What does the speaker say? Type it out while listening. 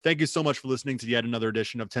Thank you so much for listening to yet another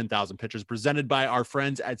edition of 10,000 Pitches presented by our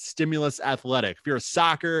friends at Stimulus Athletic. If you're a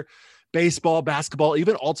soccer, baseball, basketball,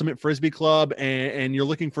 even ultimate frisbee club, and you're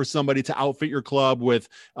looking for somebody to outfit your club with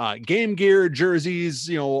game gear, jerseys,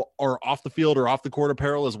 or off the field or off the court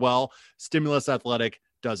apparel as well, Stimulus Athletic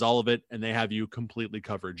does all of it, and they have you completely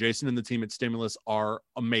covered. Jason and the team at Stimulus are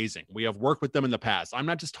amazing. We have worked with them in the past. I'm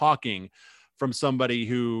not just talking from somebody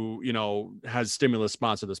who, has Stimulus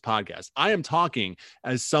sponsor this podcast. I am talking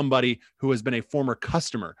as somebody who has been a former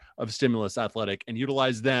customer of Stimulus Athletic and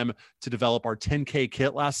utilized them to develop our 10K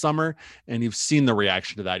kit last summer. And you've seen the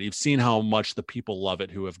reaction to that. You've seen how much the people love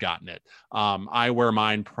it who have gotten it. I wear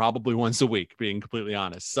mine probably once a week, being completely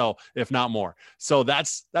honest. So if not more. So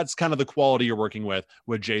that's kind of the quality you're working with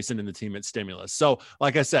Jason and the team at Stimulus. So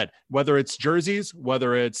like I said, whether it's jerseys,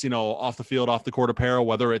 whether it's, off the field, off the court apparel,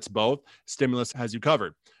 whether it's both, Stimulus has you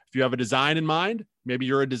covered. If you have a design in mind, maybe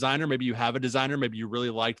you're a designer, maybe you have a designer, maybe you really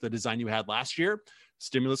liked the design you had last year,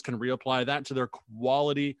 Stimulus can reapply that to their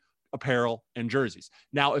quality apparel and jerseys.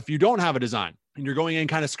 Now, if you don't have a design and you're going in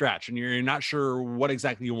kind of scratch and you're not sure what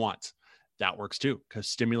exactly you want, that works too, because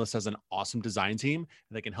Stimulus has an awesome design team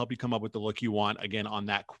and they can help you come up with the look you want, again, on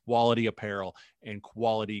that quality apparel and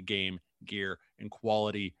quality game gear and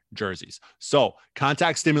quality jerseys. So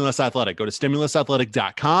contact Stimulus Athletic. Go to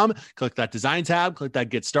stimulusathletic.com, click that design tab, click that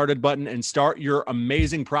get started button, and start your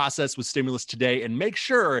amazing process with Stimulus today. And make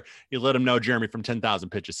sure you let them know Jeremy from 10,000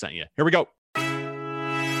 Pitches sent you. Here we go.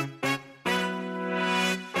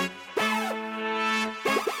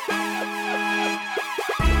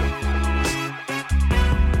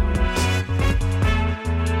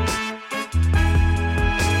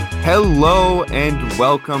 Hello and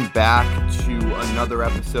welcome back to another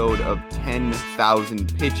episode of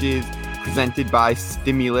 10,000 Pitches presented by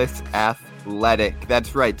Stimulus Athletic.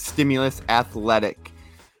 That's right, Stimulus Athletic,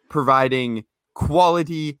 providing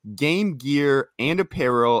quality game gear and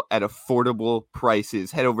apparel at affordable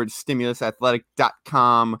prices. Head over to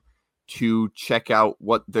stimulusathletic.com to check out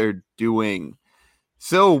what they're doing.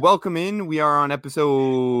 So welcome in. We are on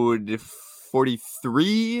episode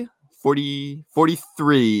 43.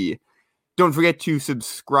 Don't forget to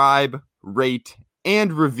subscribe, rate,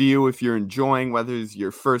 and review if you're enjoying, whether it's your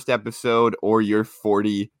first episode or your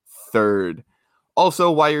 43rd. Also,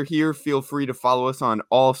 while you're here, feel free to follow us on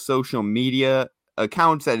all social media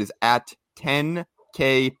accounts. That is at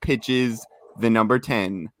 10K Pitches, the number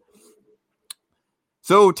 10.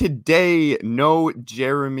 So today, no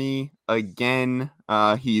Jeremy again.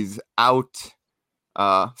 He's out,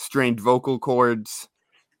 strained vocal cords.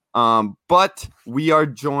 But we are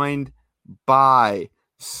joined by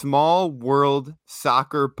Small World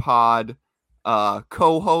Soccer Pod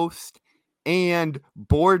co-host and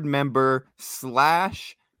board member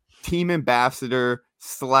 / team ambassador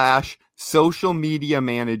 / social media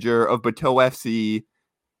manager of Bateau FC,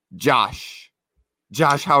 Josh.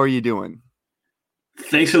 Josh, how are you doing?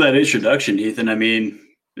 Thanks for that introduction, Ethan. I mean,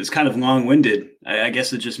 it's kind of long-winded. I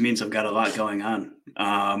guess it just means I've got a lot going on.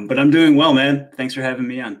 But I'm doing well, man. Thanks for having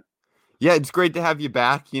me on. Yeah, it's great to have you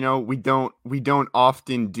back. We don't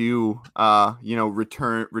often do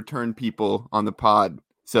return people on the pod.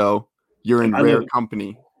 So you're in rare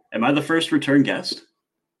company. Am I the first return guest?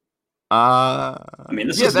 I mean,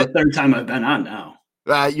 this is the third time I've been on now.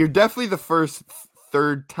 You're definitely the first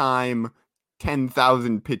third time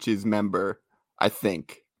 10,000 Pitches member, I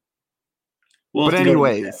think. But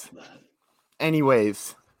anyways,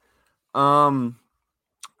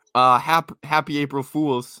 happy April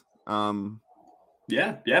Fools.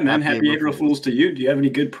 Yeah, man. Happy April Fools to you. Do you have any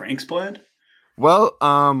good pranks planned? Well,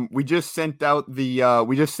 we just sent out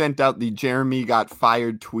the Jeremy got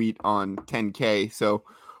fired tweet on 10K. So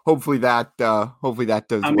hopefully that does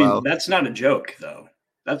well. I mean, that's not a joke though.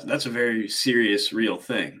 That's a very serious, real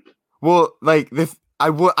thing. Well, like this, I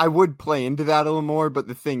would play into that a little more, but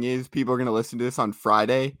the thing is, people are gonna listen to this on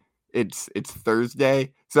Friday. It's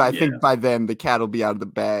Thursday, so I think by then the cat will be out of the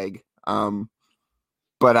bag.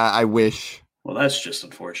 But I wish. Well, that's just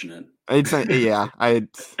unfortunate. I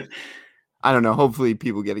don't know. Hopefully,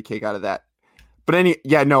 people get a kick out of that. But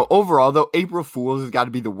overall though, April Fools has got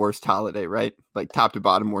to be the worst holiday, right? Like top to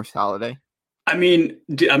bottom, worst holiday. I mean,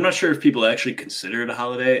 I'm not sure if people actually consider it a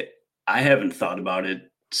holiday. I haven't thought about it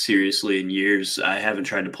seriously in years. I haven't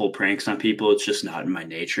tried to pull pranks on people. It's just not in my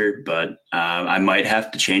nature. But I might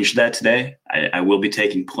have to change that today. I will be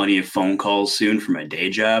taking plenty of phone calls soon for my day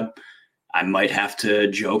job. I might have to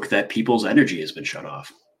joke that people's energy has been shut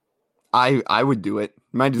off. I would do it.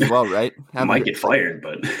 Might as well, right? I might get fired,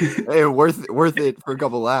 but hey, worth it for a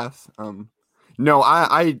couple laughs. No,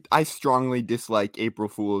 I strongly dislike April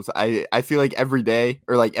Fools. I feel like every day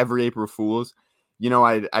or like every April Fools,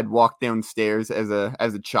 I'd walk downstairs as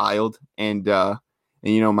a child, and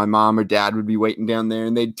my mom or dad would be waiting down there,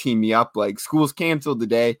 and they'd tee me up like, school's canceled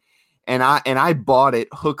today, and I bought it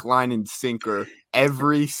hook, line, and sinker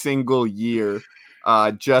every single year,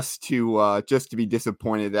 just to be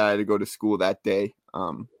disappointed that I had to go to school that day.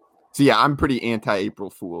 So yeah, I'm pretty anti-April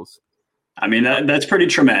Fools. I mean, that's pretty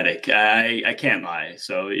traumatic. I can't lie.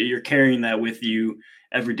 So you're carrying that with you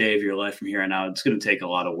every day of your life from here on out. It's going to take a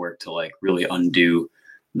lot of work to like really undo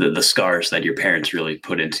the scars that your parents really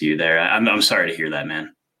put into you there. I'm sorry to hear that,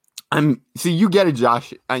 man. You get it,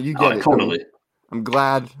 Josh. You get it. Totally. I'm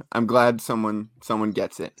glad someone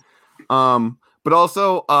gets it. But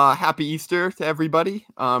also, happy Easter to everybody.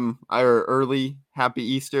 Our early happy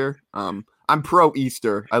Easter. I'm pro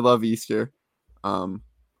Easter. I love Easter.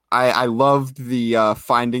 I loved the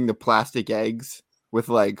finding the plastic eggs with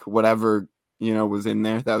like whatever was in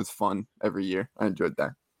there. That was fun every year. I enjoyed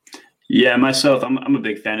that. Yeah, myself, I'm a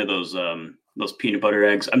big fan of those peanut butter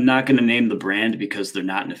eggs. I'm not going to name the brand because they're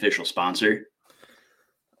not an official sponsor,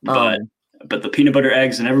 but the peanut butter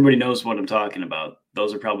eggs, and everybody knows what I'm talking about.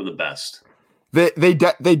 Those are probably the best. They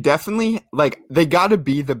definitely they got to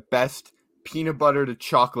be the best peanut butter to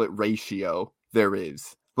chocolate ratio there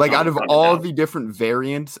is. Like out of all the different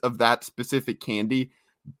variants of that specific candy,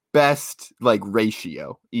 best like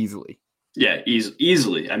ratio easily. Yeah,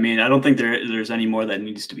 easily. I mean, I don't think there's any more that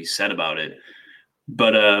needs to be said about it.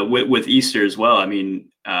 But with Easter as well, I mean,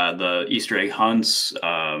 the Easter egg hunts,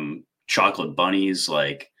 chocolate bunnies,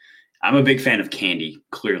 like I'm a big fan of candy,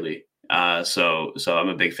 clearly. So I'm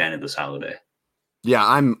a big fan of this holiday. Yeah,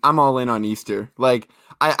 I'm all in on Easter. Like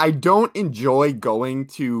I don't enjoy going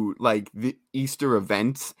to like the Easter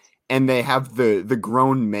events and they have the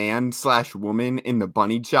grown man / woman in the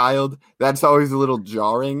bunny child. That's always a little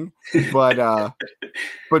jarring. But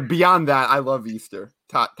beyond that, I love Easter.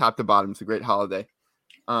 Top to bottom. It's a great holiday.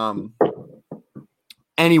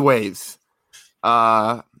 Anyways,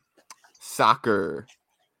 soccer.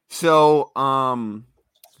 So,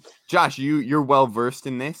 Josh, you're well versed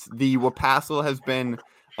in this. The Wapassel has been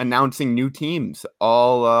announcing new teams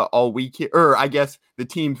all week here, or I guess the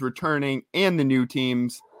teams returning and the new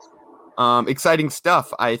teams. Exciting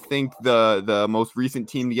stuff. I think the most recent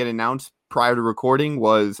team to get announced prior to recording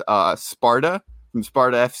was Sparta from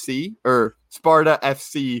Sparta FC, or Sparta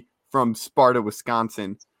FC from Sparta,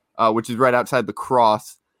 Wisconsin, which is right outside La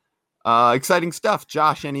Crosse. Exciting stuff.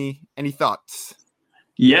 Josh, any thoughts?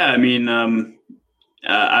 Yeah, I mean,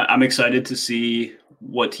 I'm excited to see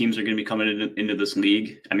what teams are going to be coming into this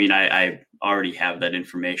league. I mean, I already have that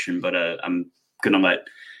information, but I'm going to let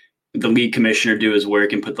the league commissioner do his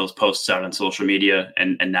work and put those posts out on social media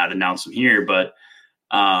and not announce them here. But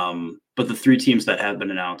the three teams that have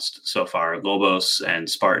been announced so far, Lobos and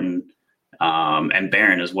Spartan, and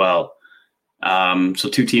Barron as well. So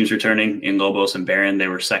two teams returning in Lobos and Barron. They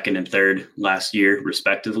were second and third last year,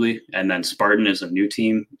 respectively. And then Spartan is a new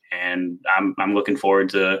team, and I'm looking forward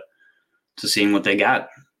to seeing what they got.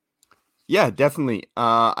 Yeah, definitely.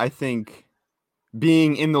 I think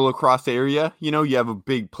being in the La Crosse area, you have a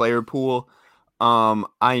big player pool.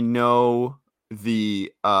 I know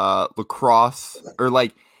the La Crosse, or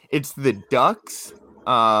like it's the Ducks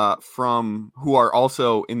from who are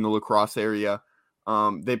also in the La Crosse area.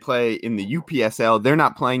 They play in the UPSL. They're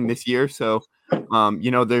not playing this year, so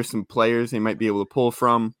there's some players they might be able to pull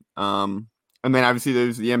from. And then obviously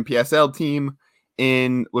there's the MPSL team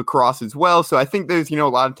in La Crosse as well. So I think there's a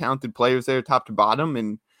lot of talented players there, top to bottom,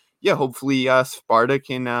 and yeah, hopefully Sparta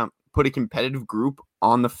can put a competitive group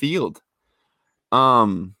on the field.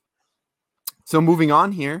 So moving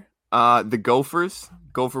on here, the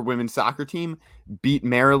Gopher women's soccer team beat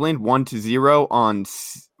Maryland 1-0 on.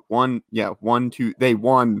 They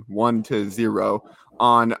won 1-0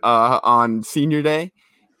 on senior day,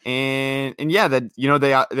 and yeah,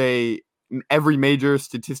 that they every major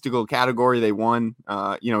statistical category they won.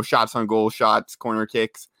 Shots on goal, shots, corner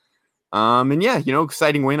kicks, and yeah,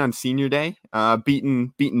 exciting win on senior day.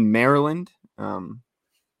 Beating Maryland.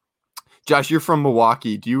 Josh, you're from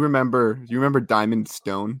Milwaukee. Do you remember Diamond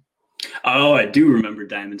Stone? Oh, I do remember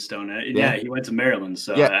Diamond Stone. Yeah, he went to Maryland,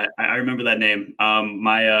 so yeah. I remember that name.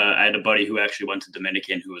 I had a buddy who actually went to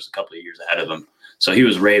Dominican, who was a couple of years ahead of him, so he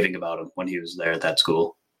was raving about him when he was there at that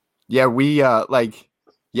school. Yeah, he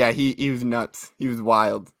was nuts. He was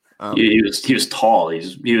wild. He was tall.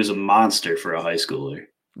 He was a monster for a high schooler.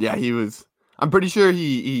 Yeah, he was. I'm pretty sure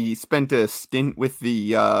he spent a stint with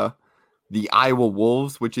the Iowa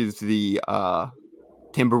Wolves, which is the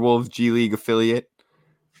Timberwolves G League affiliate.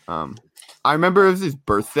 I remember it was his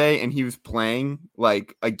birthday and he was playing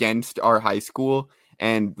like against our high school,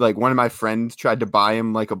 and like one of my friends tried to buy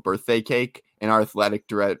him like a birthday cake, and our athletic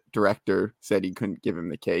director said he couldn't give him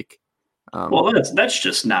the cake. Well, that's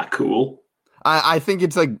just not cool. I think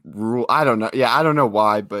it's like rule. I don't know. Yeah, I don't know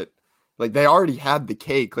why, but like they already had the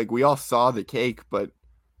cake. Like we all saw the cake, but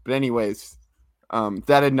anyways,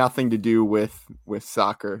 that had nothing to do with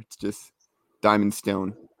soccer. It's just Diamond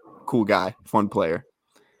Stone, cool guy, fun player.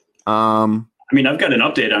 I mean, I've got an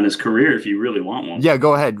update on his career if you really want one. Yeah,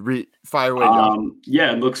 go ahead. Fire away, Josh.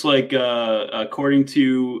 Yeah, it looks like according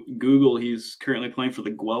to Google, he's currently playing for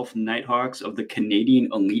the Guelph Nighthawks of the Canadian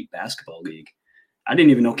Elite Basketball League. I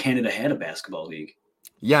didn't even know Canada had a basketball league.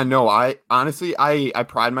 Yeah, no, I honestly I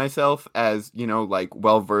pride myself as, like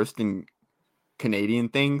well-versed in Canadian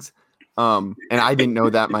things. And I didn't know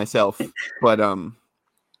that myself, but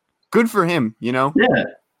good for him, Yeah.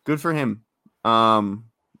 Good for him.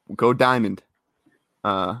 Go Diamond.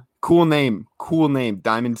 Cool name,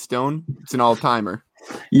 Diamond Stone. It's an all-timer.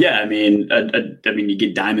 Yeah, I mean, you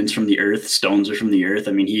get diamonds from the earth, stones are from the earth.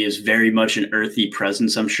 I mean, he is very much an earthy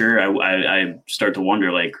presence. I'm sure. I start to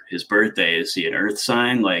wonder, like, his birthday, is he an earth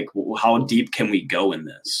sign? Like, how deep can we go in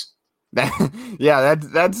this?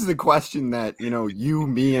 That's the question that you,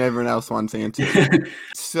 me, and everyone else wants answered.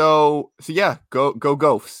 so yeah, go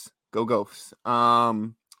Gophs, go Gophs.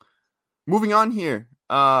 Moving on here.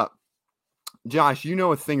 Josh, you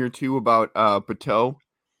know a thing or two about Bateau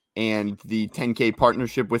and the 10K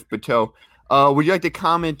partnership with Bateau. Would you like to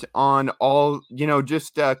comment on all,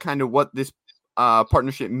 just kind of what this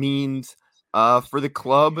partnership means for the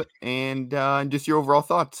club and just your overall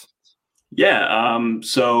thoughts? Yeah.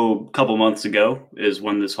 So a couple months ago is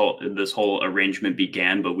when this whole arrangement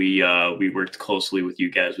began, but we worked closely with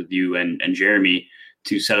you guys, with you and Jeremy,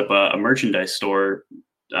 to set up a merchandise store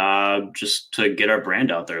just to get our brand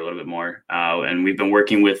out there a little bit more. And we've been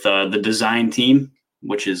working with the design team,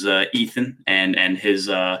 which is Ethan and his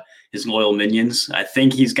loyal minions. I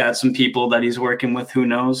think he's got some people that he's working with, who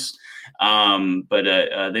knows? But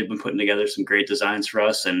they've been putting together some great designs for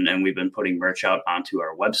us, and we've been putting merch out onto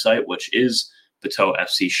our website, which is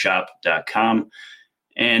BateauFCshop.com.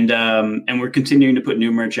 And we're continuing to put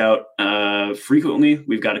new merch out frequently.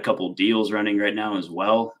 We've got a couple of deals running right now as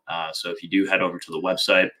well. So if you do head over to the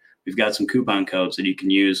website, we've got some coupon codes that you can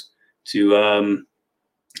use to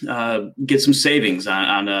get some savings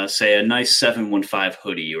on say, a nice 715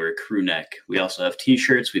 hoodie or a crew neck. We also have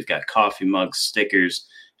T-shirts. We've got coffee mugs, stickers.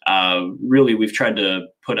 Really, we've tried to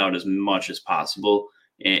put out as much as possible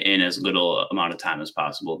in as little amount of time as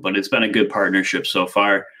possible. But it's been a good partnership so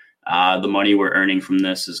far. The money we're earning from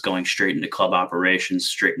this is going straight into club operations,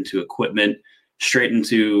 straight into equipment, straight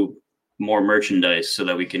into more merchandise so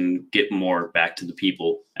that we can get more back to the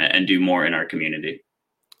people and do more in our community.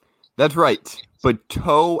 That's right.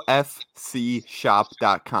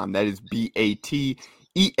 BateauFCshop.com. That is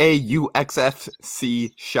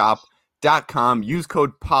BATEAUXFC shop.com. Use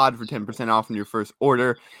code POD for 10% off on your first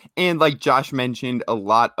order. And like Josh mentioned, a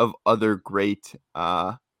lot of other great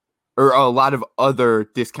or a lot of other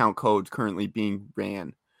discount codes currently being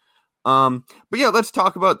ran. But yeah, let's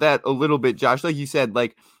talk about that a little bit, Josh. Like you said,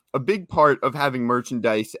 like a big part of having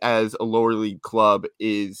merchandise as a lower league club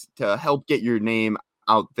is to help get your name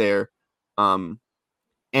out there. And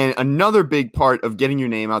another big part of getting your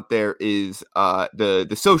name out there is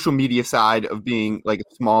the social media side of being like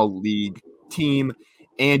a small league team.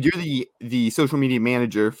 And you're the social media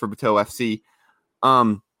manager for Bateau FC.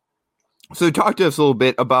 So talk to us a little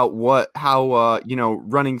bit about how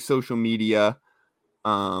running social media,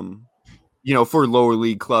 for lower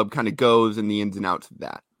league club kind of goes and the ins and outs of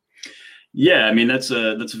that. Yeah, I mean, that's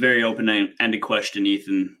a very open-ended question,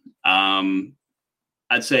 Ethan.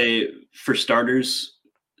 I'd say for starters,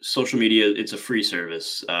 social media, it's a free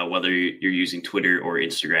service, whether you're using Twitter or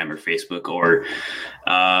Instagram or Facebook or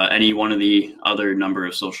any one of the other number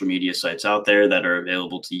of social media sites out there that are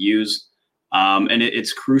available to use. And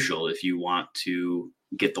it's crucial if you want to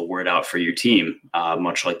get the word out for your team,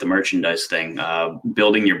 much like the merchandise thing.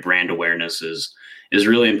 Building your brand awareness is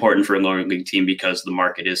really important for a lower league team because the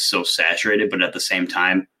market is so saturated, but at the same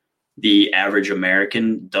time, the average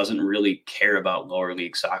American doesn't really care about lower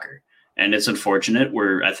league soccer. And it's unfortunate.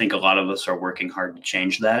 I think a lot of us are working hard to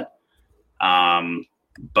change that.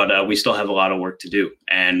 But we still have a lot of work to do.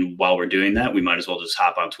 And while we're doing that, we might as well just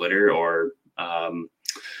hop on Twitter or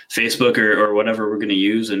Facebook or whatever we're going to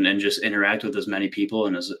use and just interact with as many people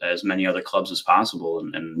and as many other clubs as possible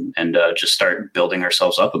and just start building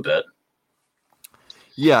ourselves up a bit.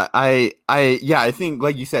 Yeah, I think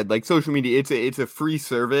like you said, like social media, it's a free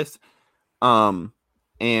service. And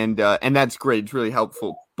that's great. It's really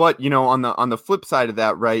helpful. But, on the flip side of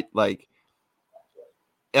that, right, like,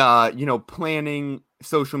 planning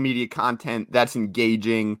social media content that's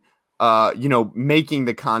engaging, making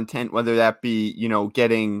the content, whether that be,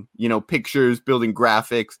 getting, pictures, building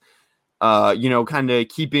graphics, kind of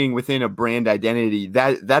keeping within a brand identity,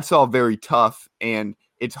 that's all very tough. And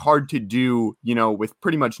it's hard to do, with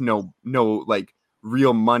pretty much no like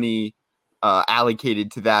real money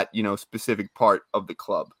allocated to that, specific part of the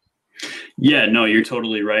club. Yeah, no, you're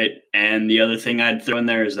totally right. And the other thing I'd throw in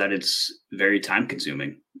there is that it's very time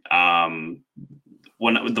consuming.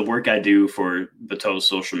 When the work I do for Bateau's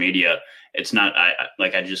social media, it's not,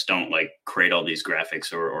 I just don't like create all these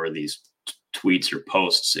graphics or these tweets or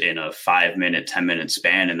posts in a 5-minute, 10-minute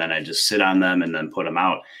span. And then I just sit on them and then put them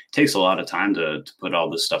out. It takes a lot of time to put all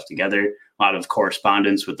this stuff together. A lot of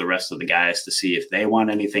correspondence with the rest of the guys to see if they want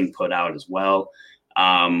anything put out as well.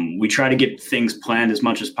 We try to get things planned as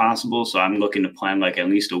much as possible. So I'm looking to plan like at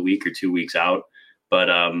least a week or 2 weeks out. But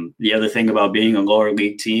the other thing about being a lower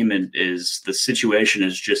league team is the situation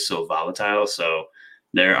is just so volatile. So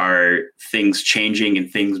there are things changing and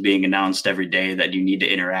things being announced every day that you need to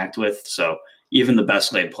interact with. So even the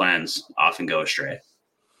best laid plans often go astray.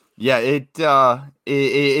 Yeah, it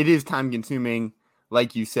is time consuming,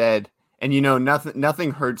 like you said. And,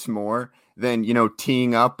 nothing hurts more than,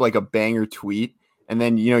 teeing up like a banger tweet. And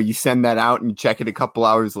then, you send that out and you check it a couple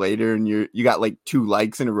hours later and you got like 2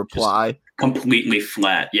 likes and a reply. Just completely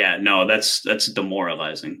flat. Yeah, no, that's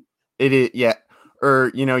demoralizing. It is. Yeah.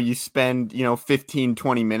 Or, you spend, 15,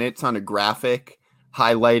 20 minutes on a graphic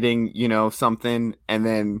highlighting, something. And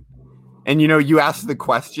then, you ask the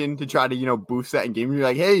question to try to, boost that engagement. You're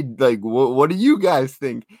like, hey, like, what do you guys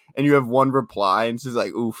think? And you have one reply and it's just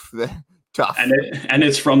like, oof, tough. And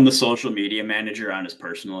it's from the social media manager on his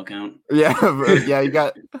personal account. Yeah.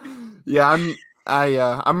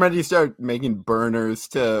 I'm ready to start making burners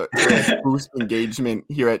to boost engagement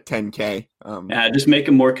here at 10K. Just make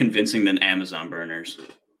them more convincing than Amazon burners.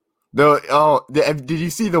 Did you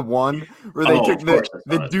see the one where they took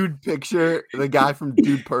the dude picture, the guy from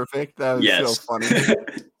Dude Perfect? That was so funny.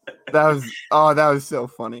 that was so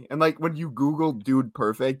funny. And like when you Google Dude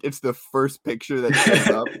Perfect, it's the first picture that shows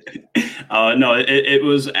up. No, it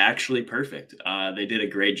was actually perfect. They did a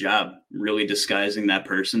great job really disguising that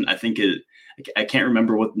person. I can't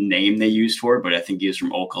remember what name they used for it, but I think he was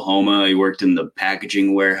from Oklahoma. He worked in the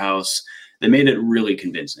packaging warehouse. They made it really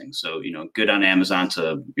convincing. So, good on Amazon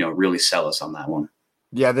to, really sell us on that one.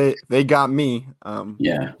 Yeah, they got me.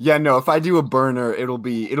 Yeah, no, if I do a burner, it'll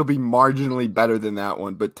be marginally better than that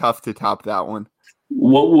one, but tough to top that one.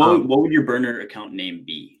 What would your burner account name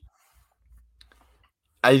be?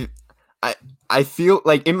 I feel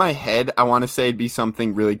like in my head, I want to say it'd be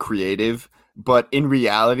something really creative, but in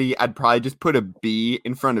reality, I'd probably just put a B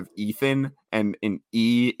in front of Ethan and an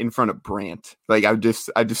E in front of Brant. Like I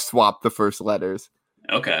just swap the first letters.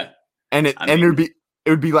 Okay. And it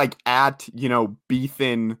would be like at,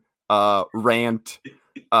 Beethan, Rant,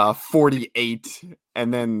 48.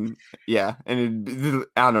 And then, yeah. And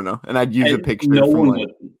I don't know. And I'd use a picture. No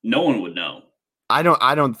one would know. I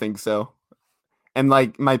don't think so. And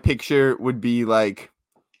like my picture would be like,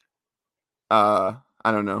 I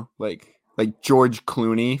don't know, like George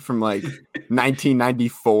Clooney from like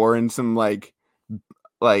 1994 in some like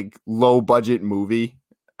low budget movie.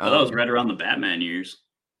 That was right around the Batman years.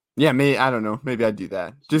 Yeah, I don't know. Maybe I'd do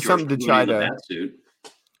that. Just George something to Clooney try in the to. Batsuit.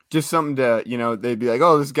 Just something to, they'd be like,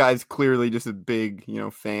 oh, this guy's clearly just a big,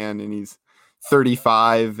 fan, and he's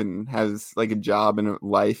 35 and has like a job and a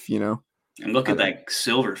life, And look at that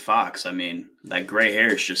silver fox. I mean, that gray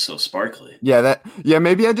hair is just so sparkly. Yeah,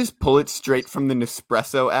 maybe I just pull it straight from the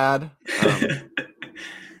Nespresso ad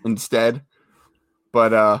instead.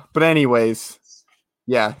 But anyways,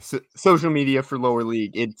 yeah, social media for lower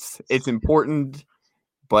league, it's important,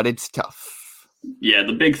 but it's tough. Yeah,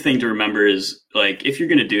 the big thing to remember is like if you're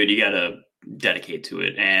going to do it, you got to dedicate to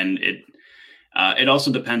it, and it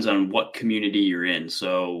also depends on what community you're in.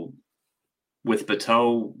 So with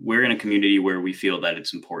Bateau, we're in a community where we feel that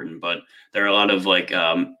it's important, but there are a lot of like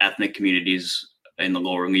ethnic communities in the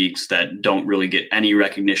lower leagues that don't really get any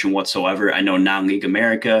recognition whatsoever. I know Non-League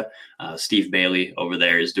America, Steve Bailey over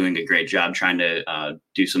there is doing a great job trying to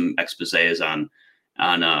do some exposés on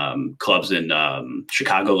clubs in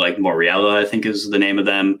Chicago, like Moriella, I think is the name of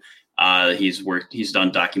them. He's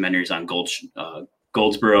done documentaries on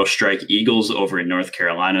Goldsboro Strike Eagles over in North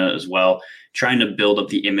Carolina as well, trying to build up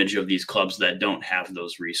the image of these clubs that don't have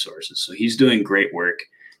those resources. So he's doing great work.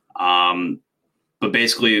 But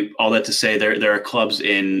basically all that to say there are clubs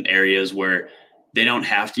in areas where they don't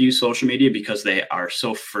have to use social media because they are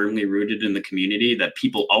so firmly rooted in the community that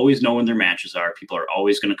people always know when their matches are. People are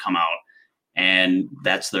always going to come out, and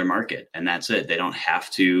that's their market, and that's it. They don't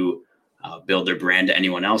have to build their brand to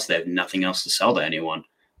anyone else. They have nothing else to sell to anyone.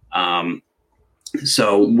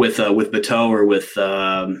 So with Bateau or with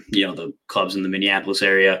the clubs in the Minneapolis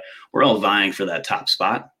area, we're all vying for that top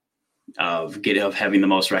spot of having the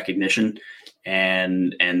most recognition,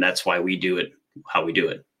 and that's why we do it how we do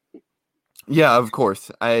it. Yeah, of course.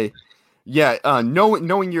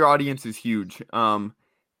 Knowing your audience is huge. And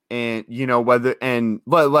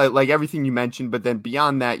like everything you mentioned, but then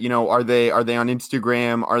beyond that, are they on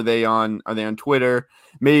Instagram? Are they on Twitter?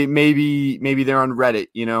 Maybe they're on Reddit,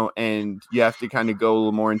 and you have to kind of go a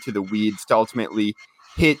little more into the weeds to ultimately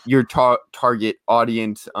hit your target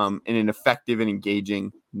audience in an effective and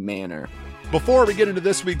engaging manner. Before we get into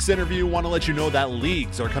this week's interview, want to let you know that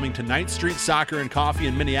leagues are coming to 9th Street Soccer and Coffee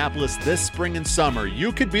in Minneapolis this spring and summer.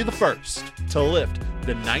 You could be the first to lift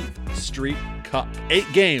the 9th Street Cup. 8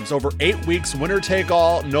 games over 8 weeks, winner take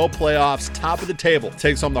all, no playoffs, top of the table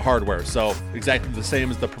takes home the hardware. So exactly the same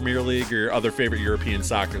as the Premier League or your other favorite European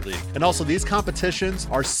soccer league. And also these competitions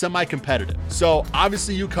are semi-competitive. So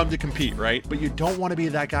obviously you come to compete, right? But you don't want to be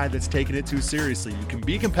that guy that's taking it too seriously. You can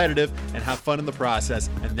be competitive and have fun in the process.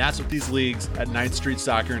 And that's what these leagues at 9th Street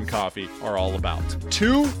Soccer and Coffee are all about.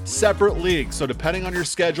 2 separate leagues. So depending on your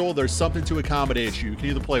schedule, there's something to accommodate you. You can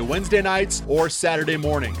either play Wednesday nights or Saturday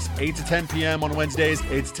mornings, 8 to 10 p.m. on Wednesdays,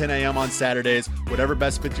 8 to 10 a.m. on Saturdays, whatever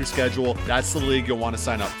best fits your schedule. That's the league you'll want to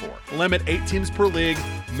sign up for. Limit 8 teams per league,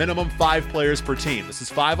 minimum 5 players per team. This is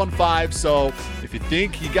 5-on-5, so if you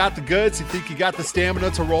think you got the goods, you think you got the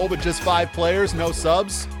stamina to roll with just 5 players, no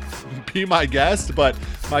subs, be my guest, but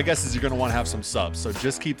my guess is you're going to want to have some subs, so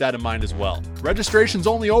just keep that in mind as well. Registration's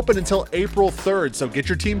only open until April 3rd, so get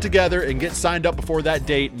your team together and get signed up before that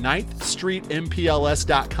date.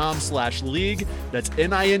 9thstreetmpls.com/league. That's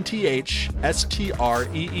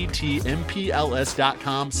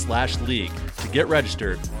NINTHSTREETMPLS.com/league to get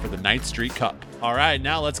registered for the 9th Street Cup. All right,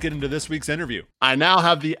 now let's get into this week's interview. I now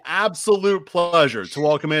have the absolute pleasure to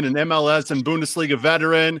welcome in an MLS and Bundesliga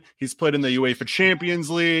veteran. He's played in the UEFA Champions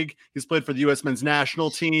League. He's played for the U.S. men's national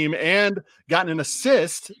team and gotten an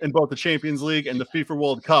assist in both the Champions League and the FIFA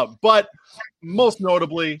World Cup. But most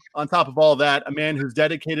notably, on top of all that, a man who's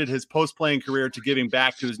dedicated his post-playing career to giving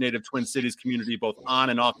back to his native Twin Cities community, both on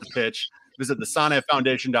and off the pitch. Visit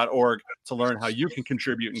thesanefoundation.org to learn how you can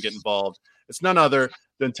contribute and get involved. It's none other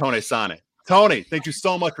than Tony Sane. Tony, thank you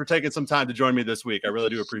so much for taking some time to join me this week. I really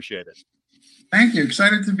do appreciate it. Thank you.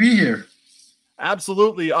 Excited to be here.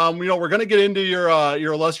 Absolutely. We're going to get into your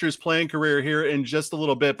illustrious playing career here in just a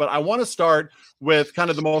little bit, but I want to start with kind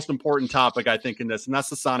of the most important topic, I think, in this, and that's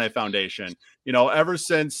the Sane Foundation. Ever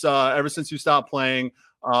since you stopped playing,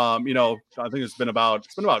 I think it's been about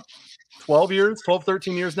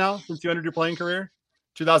 13 years now since you entered your playing career.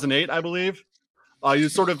 2008, I believe. You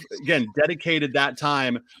sort of, again, dedicated that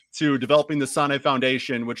time to developing the Sane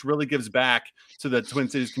Foundation, which really gives back to the Twin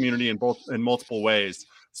Cities community in multiple ways.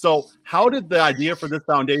 So how did the idea for this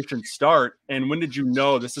foundation start, and when did you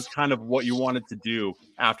know this is kind of what you wanted to do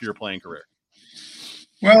after your playing career?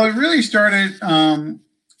 Well, it really started,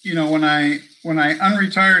 when I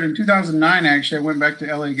unretired in 2009, actually, I went back to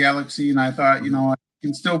LA Galaxy, and I thought, I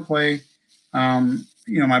can still play.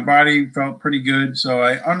 My body felt pretty good, so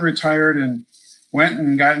I unretired and went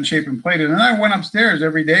and got in shape and played it. And I went upstairs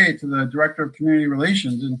every day to the director of community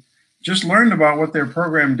relations and just learned about what their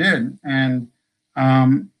program did. And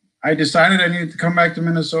I decided I needed to come back to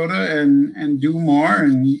Minnesota and do more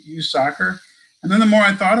and use soccer. And then the more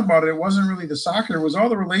I thought about it, it wasn't really the soccer, it was all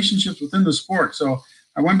the relationships within the sport. So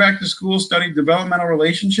I went back to school, studied developmental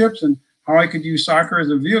relationships and how I could use soccer as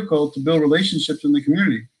a vehicle to build relationships in the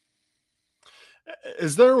community.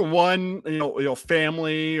 Is there one,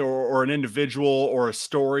 family or an individual or a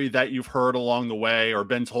story that you've heard along the way or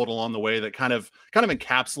been told along the way that kind of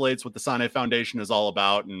encapsulates what the Sane Foundation is all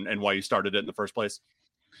about and why you started it in the first place?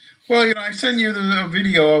 Well, I sent you the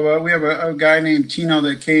video of we have a guy named Tino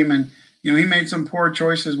that came and, he made some poor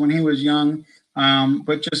choices when he was young,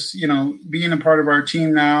 but just, being a part of our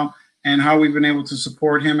team now and how we've been able to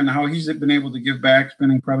support him and how he's been able to give back has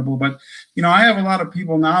been incredible. But, I have a lot of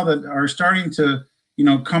people now that are starting to,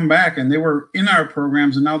 come back, and they were in our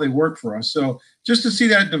programs and now they work for us. So just to see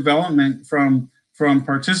that development from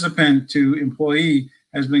participant to employee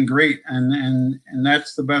has been great. And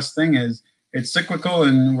that's the best thing is it's cyclical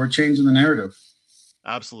and we're changing the narrative.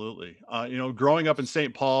 Absolutely. Growing up in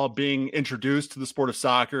St. Paul, being introduced to the sport of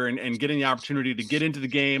soccer and getting the opportunity to get into the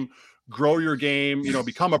game, grow your game,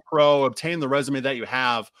 become a pro, obtain the resume that you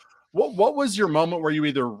have. What was your moment where you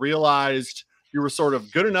either realized you were sort of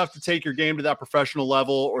good enough to take your game to that professional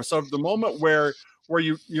level, or sort of the moment where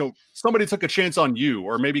you somebody took a chance on you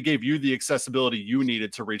or maybe gave you the accessibility you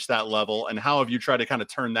needed to reach that level? And how have you tried to kind of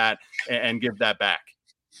turn that and give that back?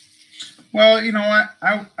 Well, you know what?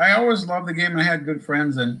 I always loved the game and I had good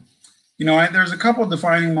friends. And, you know, there's a couple of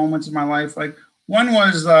defining moments in my life. Like one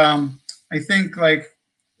was, I think, like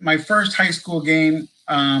my first high school game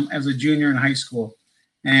as a junior in high school.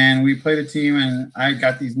 And we played a team and I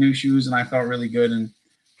got these new shoes and I felt really good. And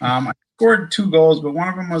I scored 2 goals, but one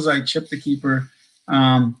of them was I chipped the keeper.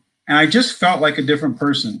 And I just felt like a different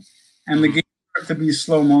person. And the game started to be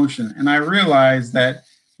slow motion. And I realized that,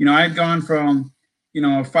 you know, I had gone from, you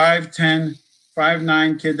know, a 5'10",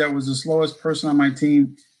 5'9" kid that was the slowest person on my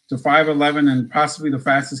team to 5'11" and possibly the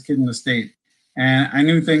fastest kid in the state. And I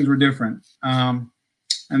knew things were different. And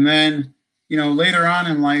then, you know, later on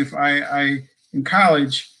in life, I in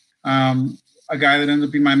college, a guy that ended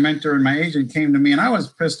up being my mentor and my agent came to me, and I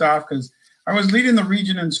was pissed off because I was leading the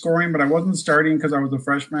region in scoring, but I wasn't starting because I was a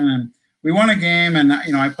freshman. And we won a game, and,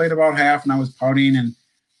 you know, I played about half, and I was pouting. And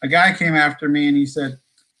a guy came after me, and he said,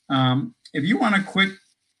 if you want to quit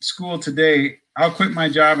school today, I'll quit my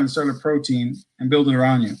job and start a pro team and build it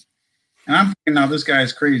around you. And I'm thinking, now this guy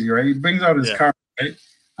is crazy, right? He brings out his car, right?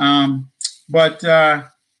 But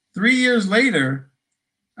 3 years later,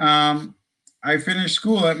 I finished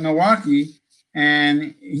school at Milwaukee,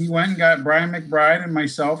 and he went and got Brian McBride and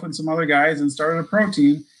myself and some other guys and started a pro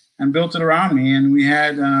team and built it around me. And we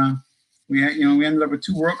ended up with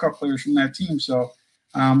 2 World Cup players from that team. So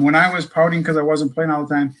when I was pouting because I wasn't playing all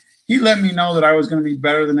the time, he let me know that I was going to be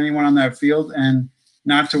better than anyone on that field and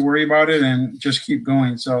not to worry about it and just keep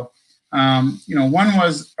going. So, you know, one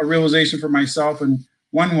was a realization for myself and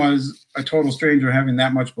one was a total stranger having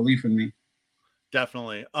that much belief in me.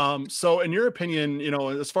 Definitely. So in your opinion, you know,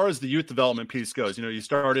 as far as the youth development piece goes, you know, you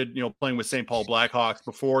started, you know, playing with St. Paul Blackhawks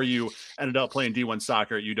before you ended up playing D1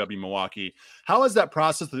 soccer at UW Milwaukee. How has that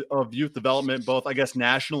process of youth development, both, I guess,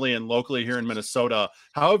 nationally and locally here in Minnesota,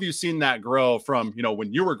 how have you seen that grow from, you know,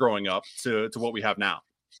 when you were growing up to what we have now?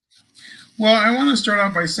 Well, I want to start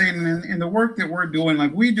out by saying in the work that we're doing,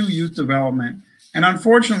 like we do youth development, and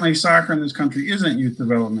unfortunately soccer in this country isn't youth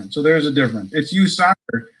development. So there's a difference. It's youth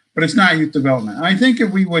soccer, but it's not youth development. And I think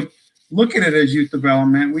if we would look at it as youth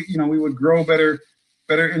development, we would grow better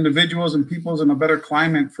individuals and peoples in a better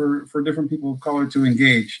climate for different people of color to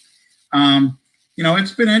engage. You know,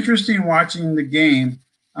 it's been interesting watching the game.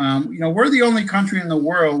 You know, we're the only country in the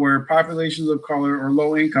world where populations of color or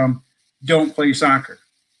low income don't play soccer,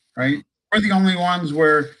 right? We're the only ones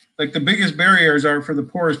where like the biggest barriers are for the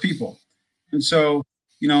poorest people. And so,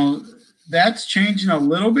 you know, that's changing a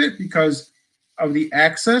little bit because of the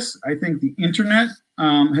access. I think the internet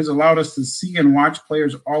has allowed us to see and watch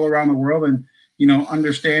players all around the world and, you know,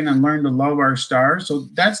 understand and learn to love our stars. So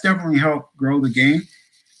that's definitely helped grow the game.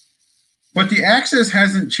 But the access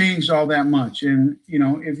hasn't changed all that much. And, you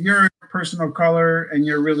know, if you're a person of color and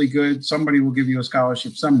you're really good, somebody will give you a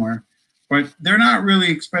scholarship somewhere. But they're not really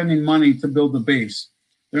expending money to build the base.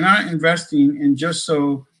 They're not investing in just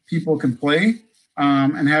so people can play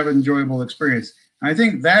and have an enjoyable experience. I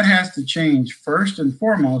think that has to change first and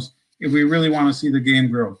foremost if we really want to see the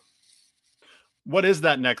game grow. What is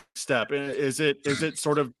that next step? Is it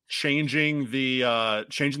sort of changing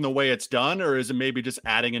the way it's done, or is it maybe just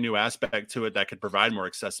adding a new aspect to it that could provide more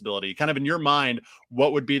accessibility? Kind of in your mind,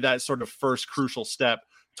 what would be that sort of first crucial step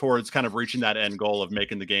towards kind of reaching that end goal of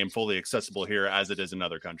making the game fully accessible here as it is in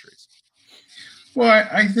other countries? Well,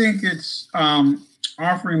 I think it's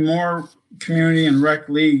offering more community and rec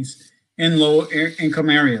leagues in low income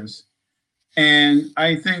areas. And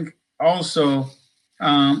I think also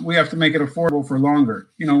we have to make it affordable for longer.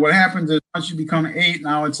 You know, what happens is once you become 8,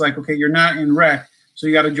 now it's like, okay, you're not in rec. So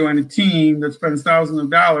you got to join a team that spends thousands of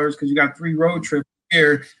dollars because you got 3 road trips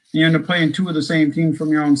here and you end up playing 2 of the same teams from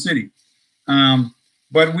your own city.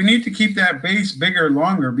 But we need to keep that base bigger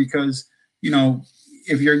longer because, you know,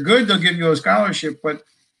 if you're good, they'll give you a scholarship. But,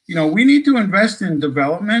 you know, we need to invest in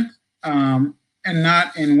development and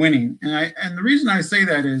not in winning. And the reason I say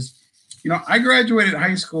that is, you know, I graduated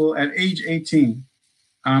high school at age 18.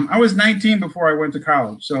 I was 19 before I went to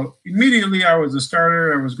college. So immediately I was a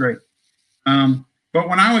starter. I was great. But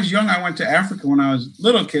when I was young, I went to Africa when I was a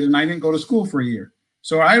little kid and I didn't go to school for a year.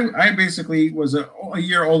 So I basically was a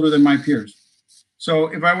year older than my peers.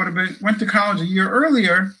 So if I would have went to college a year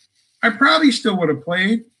earlier, I probably still would have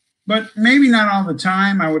played, but maybe not all the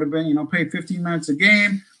time. I would have been, you know, paid 15 minutes a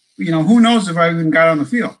game. You know, who knows if I even got on the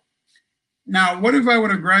field. Now, what if I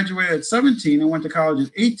would have graduated at 17 and went to college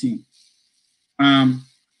at 18?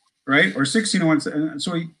 Right? Or 16 and went to,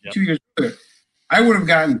 so yep. 2 years later, I would have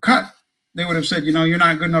gotten cut. They would have said, you know, you're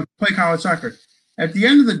not good enough to play college soccer. At the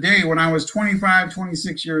end of the day, when I was 25,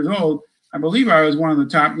 26 years old, I believe I was one of the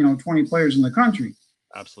top, you know, 20 players in the country.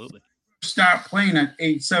 Absolutely. Stopped playing at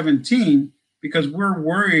age 17. because we're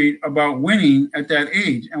worried about winning at that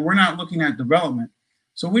age and we're not looking at development.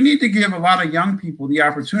 So we need to give a lot of young people the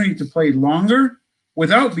opportunity to play longer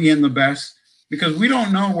without being the best, because we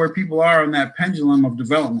don't know where people are on that pendulum of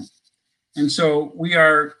development. And so we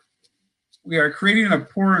are creating a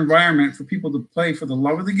poor environment for people to play for the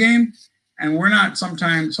love of the game. And we're not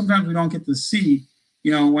sometimes we don't get to see,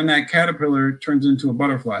 when that caterpillar turns into a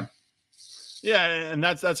butterfly. Yeah, and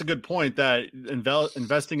that's a good point, that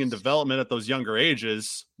investing in development at those younger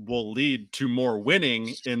ages will lead to more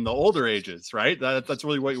winning in the older ages, right? That's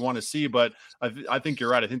really what you want to see. But I think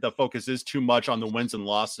you're right. I think the focus is too much on the wins and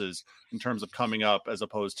losses in terms of coming up, as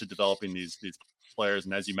opposed to developing these players.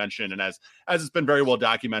 And as you mentioned, and as it's been very well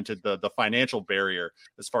documented, the financial barrier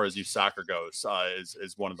as far as youth soccer goes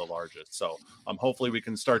is one of the largest. So hopefully we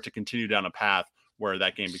can start to continue down a path where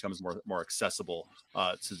that game becomes more accessible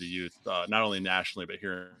to the youth, not only nationally, but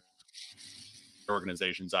here in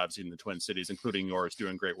organizations, obviously in the Twin Cities, including yours,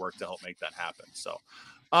 doing great work to help make that happen. So,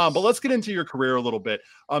 but let's get into your career a little bit.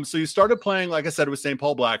 So you started playing, like I said, with St.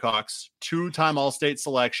 Paul Blackhawks, 2-time All-State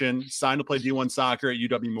selection, signed to play D1 soccer at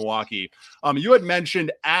UW Milwaukee. You had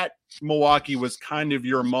mentioned at Milwaukee was kind of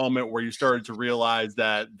your moment where you started to realize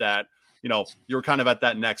that you were kind of at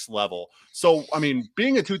that next level. So, I mean,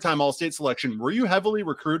 being a 2-time All-State selection, were you heavily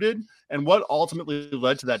recruited? And what ultimately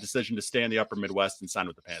led to that decision to stay in the upper Midwest and sign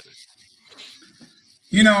with the Panthers?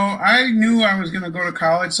 I knew I was going to go to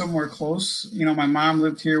college somewhere close. My mom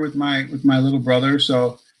lived here with my little brother.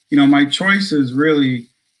 So, my choices really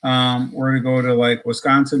were to go to like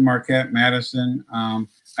Wisconsin, Marquette, Madison. I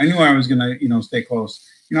knew I was going to, stay close.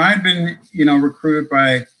 I had been, recruited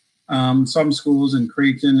by some schools in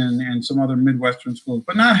Creighton and some other Midwestern schools,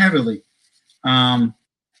 but not heavily.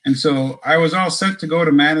 And so I was all set to go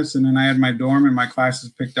to Madison, and I had my dorm and my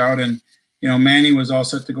classes picked out. And, Manny was all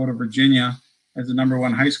set to go to Virginia as the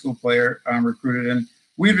 #1 high school player recruited. And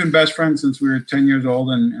we had been best friends since we were 10 years old,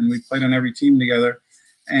 and we played on every team together.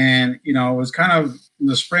 And, it was kind of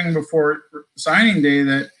the spring before signing day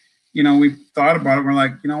that, we thought about it. We're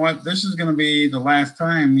like, you know what, this is going to be the last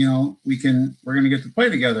time, we're going to get to play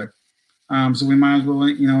together. So we might as well,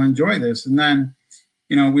 enjoy this. And then,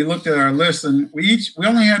 we looked at our list, and we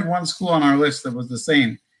only had one school on our list that was the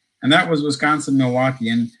same, and that was Wisconsin, Milwaukee.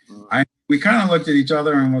 And we kind of looked at each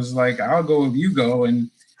other and was like, I'll go if you go. And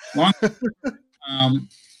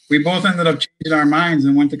we both ended up changing our minds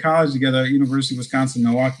and went to college together at University of Wisconsin,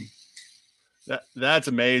 Milwaukee. That's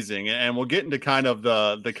amazing. And we'll get into kind of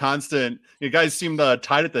the constant, you guys seem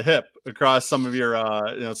tied at the hip across some of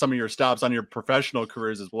your stops on your professional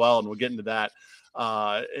careers as well. And we'll get into that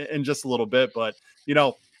in just a little bit. But,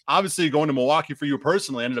 obviously going to Milwaukee for you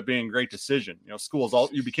personally ended up being a great decision.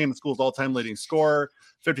 You became the school's all-time leading scorer,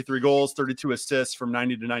 53 goals, 32 assists from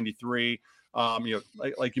 90 to 93.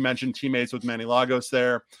 Like you mentioned, teammates with Manny Lagos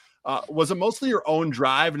there. Was it mostly your own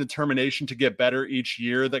drive and determination to get better each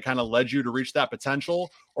year that kind of led you to reach that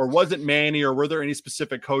potential? Or was it Manny, or were there any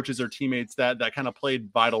specific coaches or teammates that kind of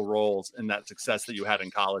played vital roles in that success that you had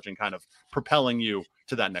in college and kind of propelling you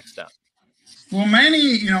to that next step? Well,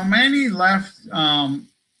 Manny left,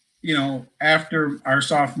 after our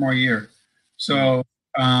sophomore year. So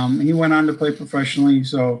he went on to play professionally.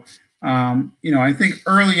 So, I think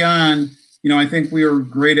early on, I think we were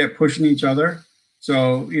great at pushing each other.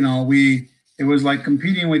 So, it was like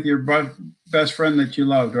competing with your best friend that you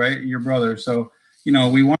loved, right? Your brother. So,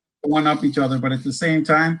 we wanted to one up each other, but at the same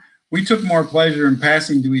time, we took more pleasure in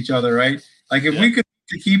passing to each other, right? Like if we could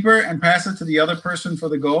be the keeper and pass it to the other person for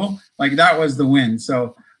the goal, like that was the win.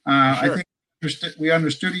 So I think we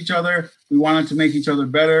understood each other. We wanted to make each other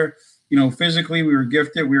better. Physically, we were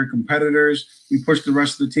gifted. We were competitors. We pushed the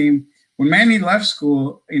rest of the team. When Manny left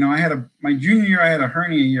school, my junior year, I had a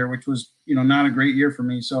hernia year, which was, not a great year for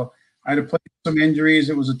me. So I had to play some injuries.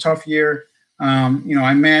 It was a tough year.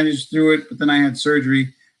 I managed through it, but then I had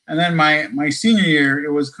surgery. And then my senior year,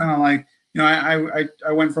 it was kind of like,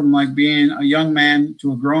 I went from like being a young man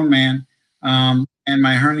to a grown man, and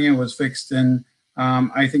my hernia was fixed. And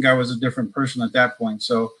I think I was a different person at that point.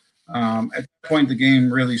 So at that point, the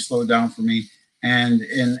game really slowed down for me. And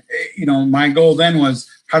my goal then was,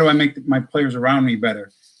 how do I make my players around me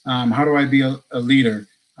better? How do I be a leader?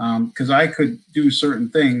 Because I could do certain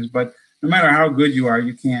things, but no matter how good you are,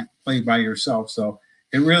 you can't play by yourself. So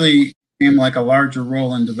it really became like a larger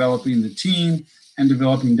role in developing the team and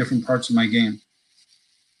developing different parts of my game.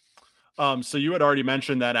 So you had already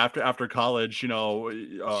mentioned that after college,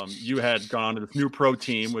 you had gone to this new pro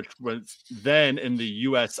team, which was then in the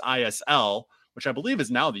USISL, which I believe is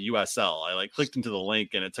now the USL. I clicked into the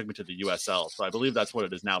link and it took me to the USL. So I believe that's what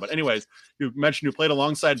it is now. But anyways, you mentioned you played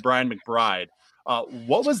alongside Brian McBride.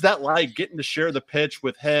 What was that like, getting to share the pitch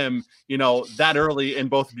with him, that early in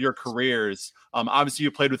both of your careers? Obviously,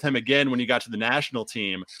 you played with him again when you got to the national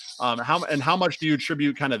team. How much do you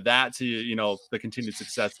attribute kind of that to, the continued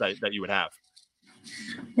success that you would have?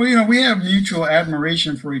 Well, we have mutual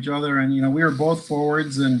admiration for each other, and, we were both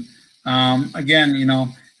forwards. And again,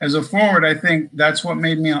 as a forward, I think that's what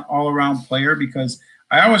made me an all-around player, because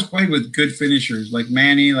I always played with good finishers like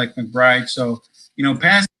Manny, like McBride. So,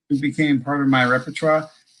 passing became part of my repertoire.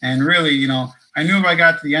 And really, I knew if I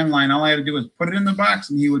got to the end line, all I had to do was put it in the box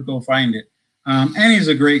and he would go find it. And he's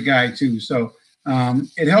a great guy too. So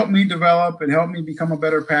it helped me develop. It helped me become a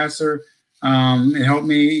better passer. It helped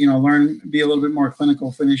me, learn, be a little bit more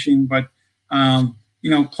clinical finishing. But,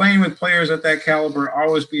 playing with players at that caliber,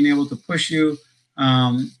 always being able to push you,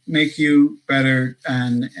 make you better,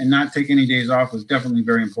 and not take any days off was definitely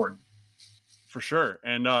very important. For sure.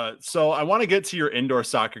 And so I want to get to your indoor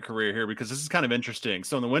soccer career here, because this is kind of interesting.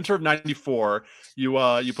 So in the winter of '94, you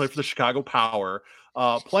played for the Chicago Power,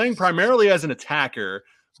 playing primarily as an attacker.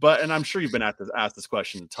 And I'm sure you've been asked this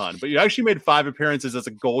question a ton, but you actually made 5 appearances as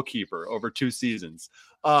a goalkeeper over 2 seasons.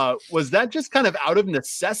 Was that just kind of out of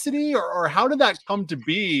necessity, or how did that come to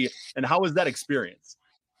be? And how was that experience?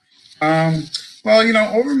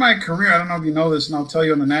 Well, over my career, I don't know if you know this, and I'll tell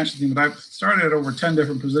you on the national team, but I've started at over 10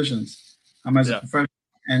 different positions. As a professional,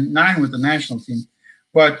 and 9 with the national team.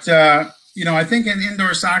 But, I think in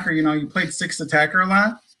indoor soccer, you played 6th attacker a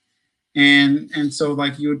lot. And so,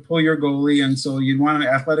 like, you would pull your goalie. And so you'd want an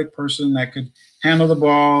athletic person that could handle the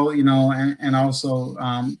ball, and also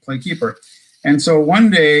play keeper. And so one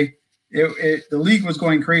day, the league was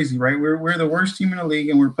going crazy, right? We're the worst team in the league,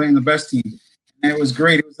 and we're playing the best team. And it was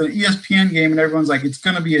great. It was an ESPN game, and everyone's like, it's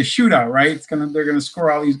going to be a shootout, right? They're going to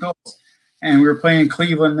score all these goals. And we were playing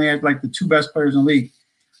Cleveland. They had like the 2 best players in the league.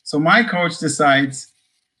 So my coach decides,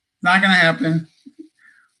 it's not going to happen.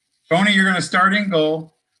 Tony, you're going to start in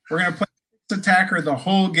goal. We're going to play attacker the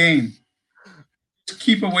whole game. Just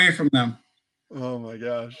keep away from them. Oh, my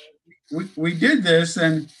gosh. We did this,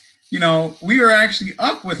 and, we were actually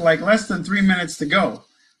up with like less than 3 minutes to go.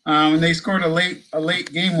 And they scored a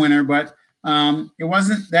late game winner, but it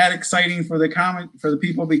wasn't that exciting for the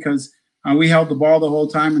people, because we held the ball the whole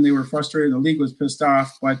time and they were frustrated. The league was pissed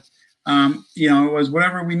off, but it was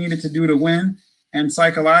whatever we needed to do to win. And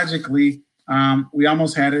psychologically, we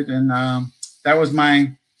almost had it. And that was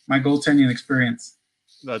my goaltending experience.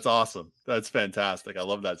 That's awesome. That's fantastic. I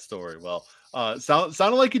love that story. Well,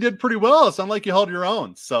 sounded like you did pretty well. It sounded like you held your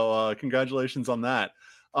own. So congratulations on that.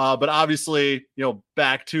 But obviously,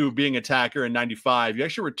 back to being attacker in '95, you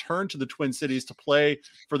actually returned to the Twin Cities to play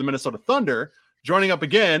for the Minnesota Thunder, joining up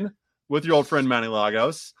again with your old friend Manny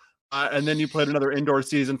Lagos. And then you played another indoor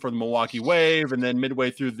season for the Milwaukee Wave. And then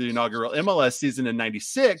midway through the inaugural MLS season in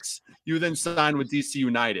 '96, you then signed with DC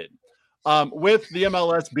United. With the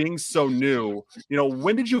MLS being so new,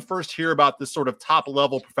 when did you first hear about this sort of top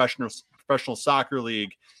level professional soccer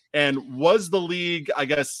league? And was the league, I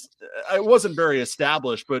guess, it wasn't very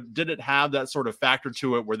established, but did it have that sort of factor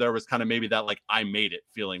to it where there was kind of maybe that like I made it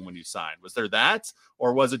feeling when you signed? Was there that,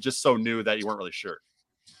 or was it just so new that you weren't really sure?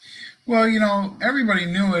 Well, everybody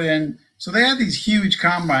knew it. And so they had these huge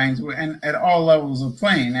combines and at all levels of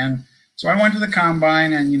playing. And so I went to the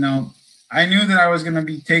combine, and, I knew that I was going to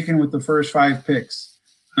be taken with the first 5 picks.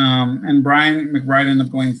 And Brian McBride ended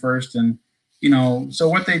up going first. And, so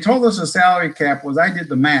what they told us a salary cap was, I did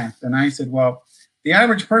the math. And I said, well, the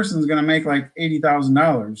average person is going to make like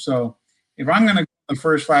 $80,000. So if I'm going to go the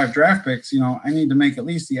first 5 draft picks, I need to make at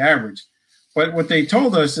least the average. But what they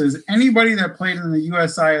told us is anybody that played in the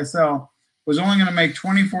USISL was only going to make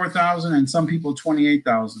 $24,000, and some people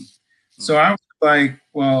 $28,000. So I was like,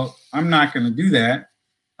 well, I'm not going to do that.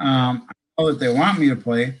 I know that they want me to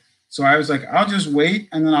play. So I was like, I'll just wait,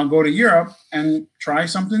 and then I'll go to Europe and try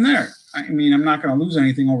something there. I mean, I'm not going to lose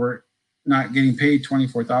anything over not getting paid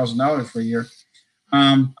 $24,000 for a year.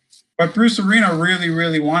 But Bruce Arena really,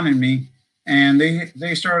 really wanted me, and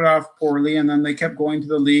they started off poorly, and then they kept going to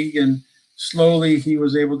the league, and slowly he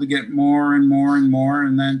was able to get more and more and more.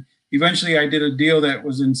 And then eventually I did a deal that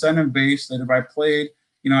was incentive based, that if I played,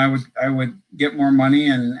 I would get more money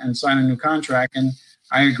and sign a new contract. And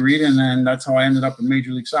I agreed. And then that's how I ended up in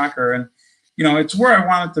Major League Soccer. And, it's where I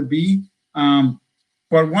wanted to be.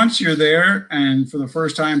 But once you're there, and for the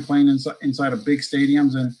first time playing inside of big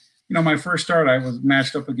stadiums, and, my first start, I was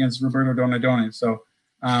matched up against Roberto Donadoni. So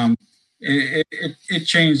it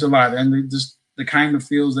changed a lot. And just the kind of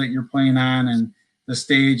fields that you're playing on and the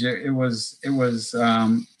stage, it was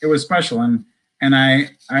special. And I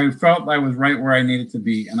felt I was right where I needed to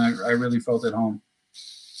be. And I really felt at home.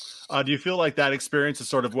 Do you feel like that experience is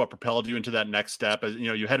sort of what propelled you into that next step? As you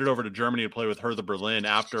know, you headed over to Germany to play with Hertha Berlin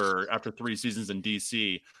after 3 seasons in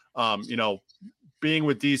DC. You know, being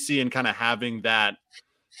with DC and kind of having that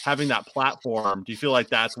platform, do you feel like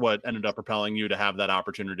that's what ended up propelling you to have that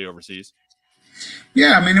opportunity overseas?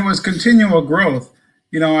 Yeah, I mean, it was continual growth.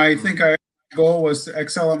 I think our goal was to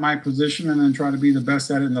excel at my position and then try to be the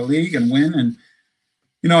best at it in the league and win. And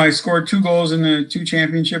I scored 2 goals in the 2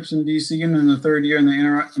 championships in DC and in the 3rd year in the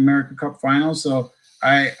Inter-America Cup Finals. So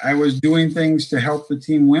I was doing things to help the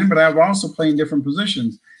team win, but I've also played in different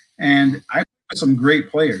positions. And I played some great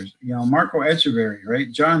players, Marco Echeverry,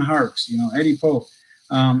 right? John Harkes, Eddie Pope.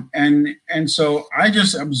 And so I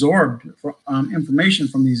just absorbed information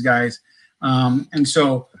from these guys. And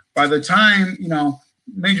so by the time,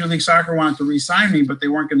 Major League Soccer wanted to re-sign me, but they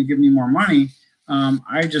weren't going to give me more money,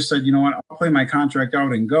 I just said, you know what, I'll play my contract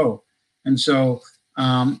out and go. And so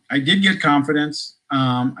I did get confidence.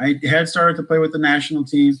 I had started to play with the national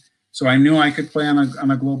team, so I knew I could play on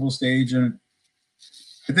a global stage. And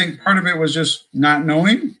I think part of it was just not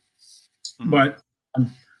knowing. But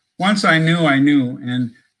once I knew, I knew.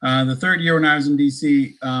 And the 3rd year when I was in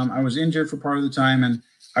DC, I was injured for part of the time. And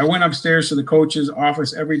I went upstairs to the coach's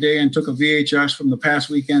office every day and took a VHS from the past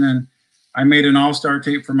weekend, and I made an all-star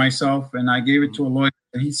tape for myself, and I gave it to a lawyer,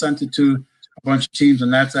 and he sent it to a bunch of teams,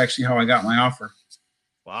 and that's actually how I got my offer.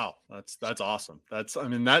 Wow, that's awesome. That's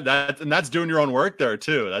doing your own work there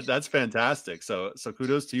too. That's fantastic. So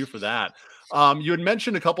kudos to you for that. You had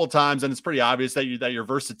mentioned a couple of times, and it's pretty obvious that your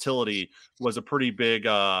versatility was a pretty big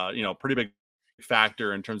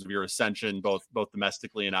factor in terms of your ascension, both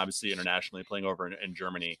domestically and obviously internationally, playing over in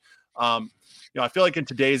Germany. I feel like in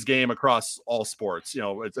today's game across all sports,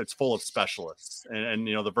 it's full of specialists, and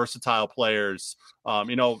the versatile players,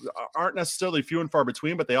 aren't necessarily few and far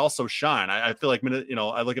between, but they also shine. I feel like,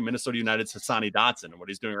 I look at Minnesota United's Hassani Dotson and what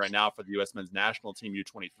he's doing right now for the U.S. men's national team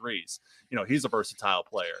U23s. He's a versatile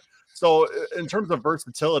player. So in terms of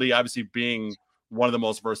versatility, obviously being one of the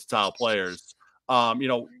most versatile players,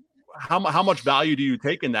 how much value do you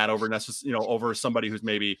take in that over somebody who's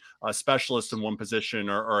maybe a specialist in one position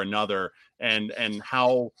or another, and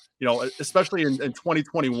how, especially in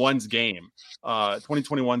 2021's game,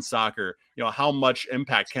 2021 soccer, how much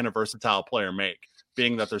impact can a versatile player make,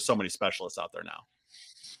 being that there's so many specialists out there now?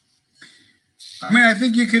 I mean, I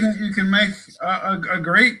think you can make a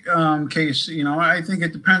great case. I think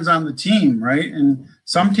it depends on the team, right? And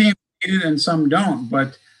some teams need it and some don't,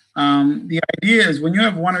 but the idea is when you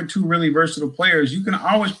have 1 or 2 really versatile players, you can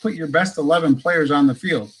always put your best 11 players on the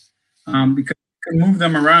field, because you can move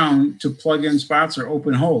them around to plug in spots or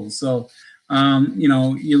open holes. So,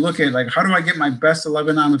 you look at, like, how do I get my best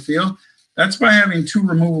 11 on the field? That's by having 2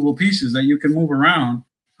 removable pieces that you can move around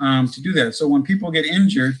to do that. So when people get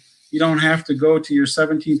injured, you don't have to go to your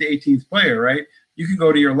 17th, 18th player, right? You can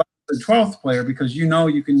go to your 11th or 12th player, because you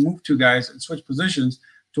can move 2 guys and switch positions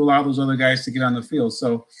to allow those other guys to get on the field.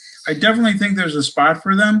 So I definitely think there's a spot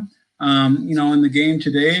for them. In the game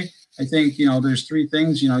today, I think, there's 3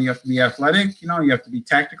 things. You have to be athletic, you have to be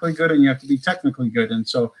tactically good, and you have to be technically good. And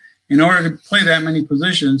so in order to play that many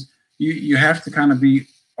positions, you have to kind of be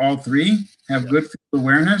all 3, have good field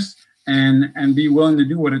awareness, and be willing to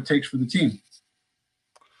do what it takes for the team.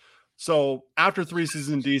 So after 3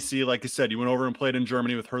 seasons in DC, like I said, you went over and played in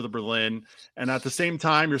Germany with Hertha Berlin. And at the same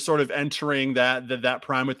time, you're sort of entering that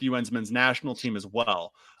prime with the UN's men's national team as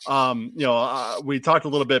well. We talked a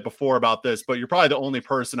little bit before about this, but you're probably the only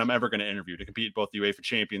person I'm ever going to interview to compete both the UEFA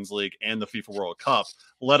Champions League and the FIFA World Cup,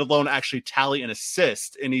 let alone actually tally an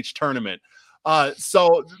assist in each tournament.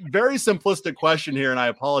 So very simplistic question here, and I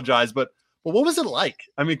apologize, but what was it like?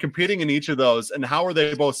 I mean, competing in each of those, and how are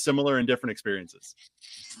they both similar and different experiences?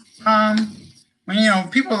 When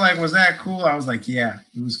people are like, was that cool? I was like, yeah,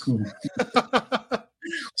 it was cool.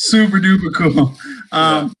 Super duper cool.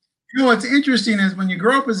 What's interesting is when you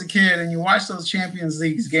grow up as a kid and you watch those Champions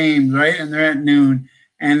League games, right? And they're at noon,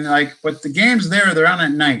 and but the games they're on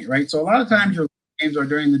at night, right? So a lot of times your games are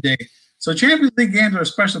during the day. So Champions League games are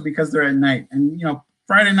special because they're at night, and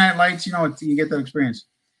Friday Night Lights, you get that experience.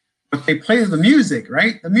 But they play the music,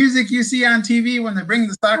 right? The music you see on TV when they bring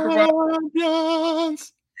the soccer ball.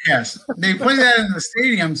 Yes, they play that in the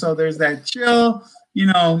stadium, so there's that chill.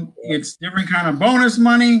 It's different kind of bonus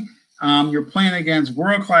money. You're playing against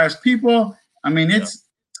world-class people. I mean, it's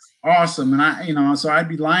awesome, and so I'd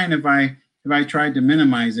be lying if I tried to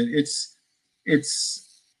minimize it.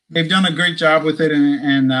 They've done a great job with it,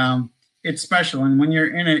 and it's special. And when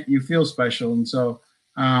you're in it, you feel special. And so,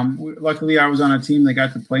 luckily, I was on a team that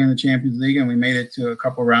got to play in the Champions League, and we made it to a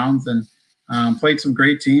couple rounds and played some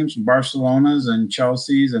great teams, from Barcelona's and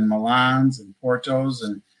Chelsea's and Milan's and Porto's,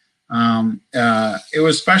 and it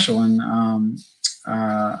was special, and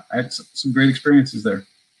I had some great experiences there.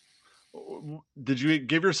 Did you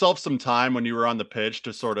give yourself some time when you were on the pitch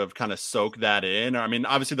to sort of kind of soak that in? I mean,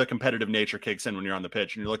 obviously the competitive nature kicks in when you're on the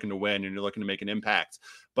pitch and you're looking to win and you're looking to make an impact.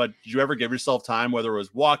 But did you ever give yourself time, whether it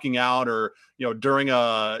was walking out or, during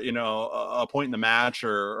a point in the match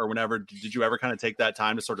or whenever, did you ever kind of take that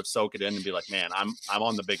time to sort of soak it in and be like, man, I'm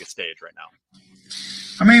on the biggest stage right now?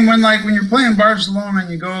 I mean, when you're playing Barcelona and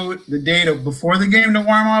you go the day before the game to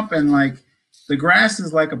warm up, and like the grass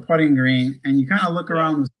is like a putting green, and you kind of look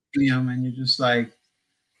around the stadium and you're just like,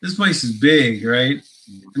 this place is big, right?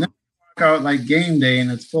 And then you walk out like game day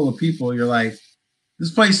and it's full of people. You're like,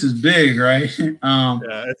 this place is big, right?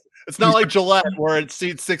 It's not like Gillette where it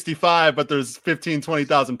seats 65, but there's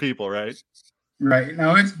 20,000 people, right? Right.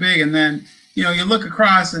 No, it's big. And then, you look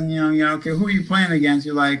across and, okay, who are you playing against?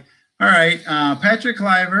 You're like, all right, Patrick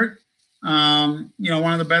Kluivert,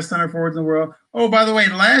 one of the best center forwards in the world. Oh, by the way,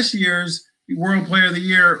 last year's World Player of the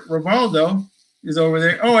Year, Rivaldo, is over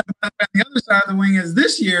there. Oh, and on the other side of the wing is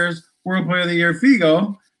this year's World Player of the Year,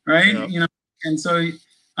 Figo, right? Yep. And so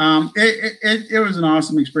it was an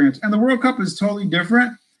awesome experience. And the World Cup is totally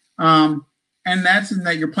different. And that's in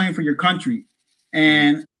that you're playing for your country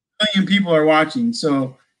and a million people are watching.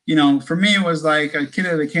 So, for me, it was like a kid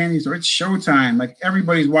at a candy store. It's showtime. Like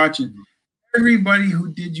everybody's watching. Everybody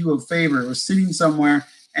who did you a favor was sitting somewhere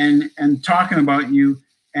and talking about you.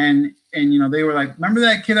 And they were like, remember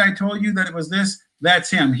that kid I told you that it was this? That's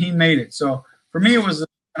him. He made it. So for me, it was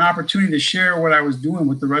an opportunity to share what I was doing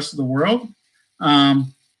with the rest of the world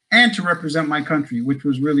and to represent my country, which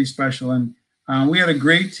was really special. And we had a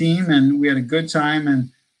great team and we had a good time. And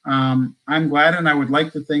I'm glad, and I would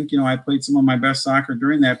like to think, I played some of my best soccer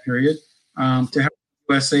during that period to help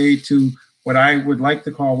USA to what I would like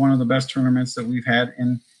to call one of the best tournaments that we've had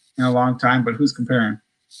in a long time. But who's comparing?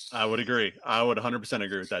 I would agree. I would 100%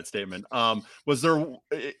 agree with that statement. Was there,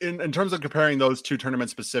 in terms of comparing those two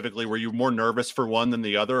tournaments specifically, were you more nervous for one than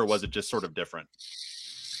the other, or was it just sort of different?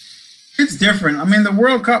 It's different. I mean, the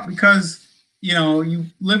World Cup, because, you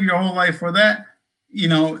live your whole life for that,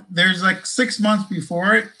 there's like 6 months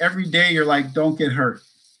before it, every day you're like, don't get hurt.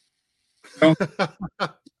 Don't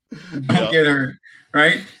get hurt,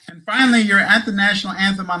 right? And finally, you're at the national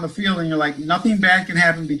anthem on the field and you're like, nothing bad can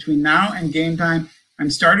happen between now and game time. I'm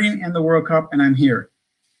starting in the World Cup and I'm here,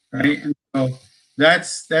 right? And so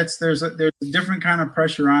there's a different kind of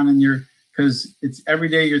pressure on because it's every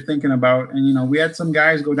day you're thinking about. And, we had some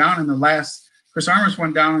guys go down in the last, Chris Armas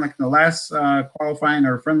went down like in the last qualifying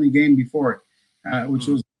or friendly game before it. Which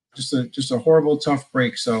was just a horrible, tough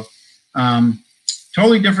break. So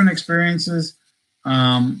totally different experiences,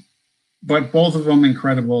 but both of them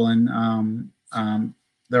incredible, and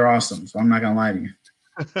they're awesome. So I'm not going to lie to you.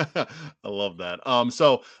 I love that.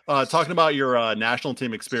 So talking about your national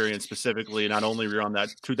team experience specifically, not only were you on that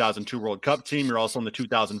 2002 World Cup team, you're also on the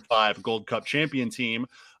 2005 Gold Cup champion team.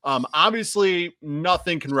 Obviously,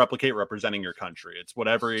 nothing can replicate representing your country. It's what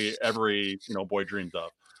every boy dreams of.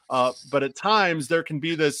 But at times there can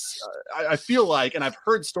be this, I feel like, and I've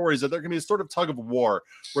heard stories that there can be a sort of tug of war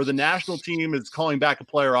where the national team is calling back a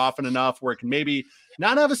player often enough where it can maybe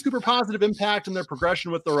not have a super positive impact in their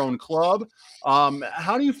progression with their own club.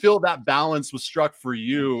 How do you feel that balance was struck for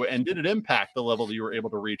you, and did it impact the level that you were able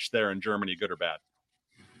to reach there in Germany, good or bad?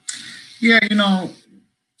 Yeah,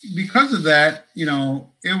 because of that,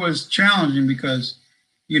 it was challenging because,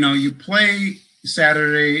 you play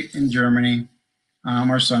Saturday in Germany,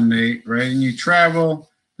 or Sunday, right? And you travel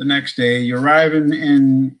the next day. You arrive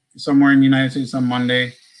in somewhere in the United States on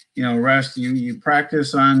Monday. Rest. You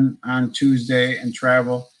practice on Tuesday and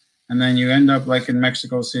travel, and then you end up like in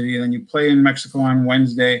Mexico City. And then you play in Mexico on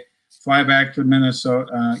Wednesday. Fly back to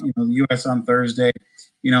Minnesota, the U.S. on Thursday.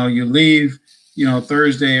 You leave,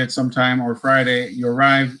 Thursday at some time or Friday. You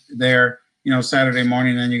arrive there, Saturday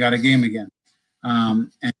morning, and then you got a game again.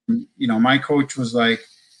 And my coach was like,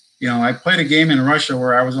 I played a game in Russia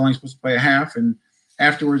where I was only supposed to play a half, and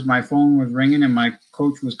afterwards my phone was ringing and my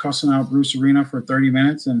coach was cussing out Bruce Arena for 30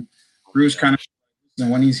 minutes, and Bruce kind of,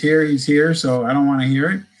 when he's here, so I don't want to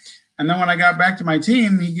hear it. And then when I got back to my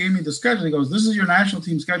team, he gave me the schedule. He goes, this is your national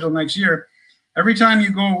team schedule next year. Every time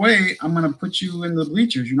you go away, I'm going to put you in the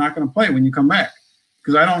bleachers. You're not going to play when you come back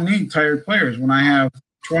because I don't need tired players when I have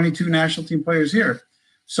 22 national team players here.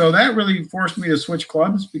 So that really forced me to switch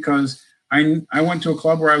clubs because I went to a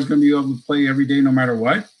club where I was going to be able to play every day, no matter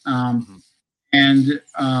what.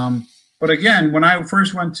 But again, when I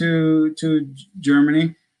first went to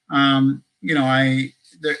Germany, I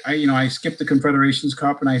skipped the Confederations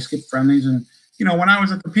Cup and I skipped friendlies. And, when I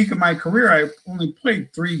was at the peak of my career, I only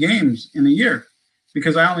played 3 games in a year.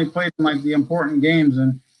 because I only played in like the important games.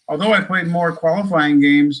 And although I played more qualifying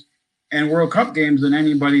games and World Cup games than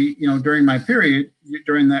anybody, during my period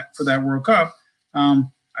for that World Cup,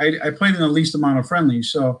 I played in the least amount of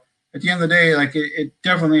friendlies. So at the end of the day, like it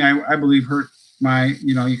definitely, I believe, hurt my,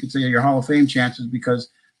 you could say your Hall of Fame chances, because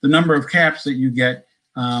the number of caps that you get,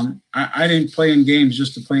 I didn't play in games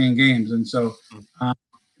just to play in games. And so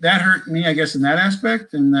that hurt me, I guess, in that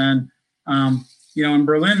aspect. And then, in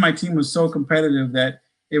Berlin, my team was so competitive that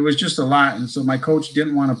it was just a lot. And so my coach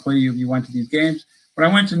didn't want to play you if you went to these games. When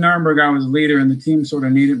I went to Nuremberg, I was a leader, and the team sort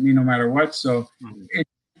of needed me no matter what. So it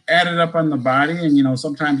added up on the body. And,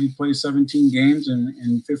 sometimes you play 17 games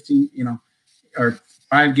in 15, or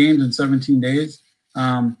 5 games in 17 days.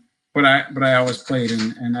 But I always played,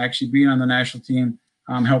 and actually being on the national team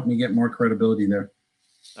helped me get more credibility there.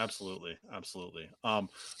 Absolutely. Well,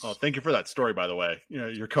 thank you for that story, by the way.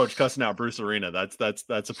 Your coach cussing out Bruce Arena. That's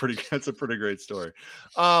a pretty great story.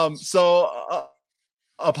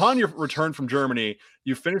 Upon your return from Germany,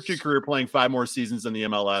 you finished your career playing 5 more seasons in the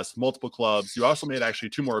MLS, multiple clubs. You also made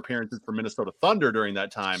actually 2 more appearances for Minnesota Thunder during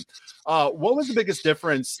that time. What was the biggest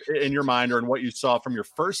difference in your mind, or in what you saw from your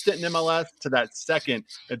first stint in MLS to that second,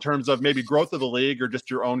 in terms of maybe growth of the league or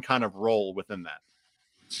just your own kind of role within that?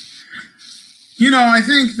 I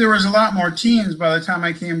think there was a lot more teams by the time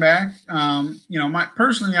I came back.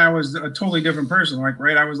 Personally, I was a totally different person.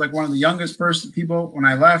 Right? I was like one of the youngest people when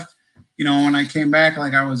I left. When I came back,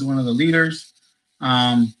 like I was one of the leaders.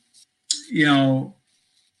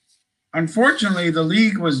 Unfortunately, the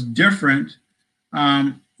league was different,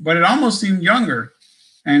 but it almost seemed younger.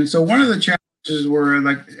 And so one of the challenges were,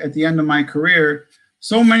 like, at the end of my career,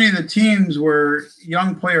 so many of the teams were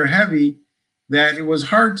young player heavy that it was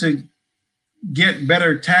hard to get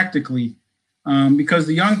better tactically, because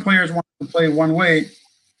the young players want to play one way.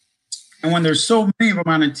 And when there's so many of them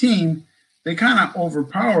on a team, they kind of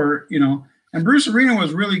overpower, and Bruce Arena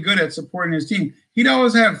was really good at supporting his team. He'd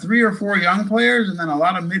always have 3 or 4 young players and then a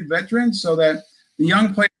lot of mid-veterans, so that the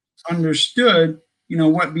young players understood,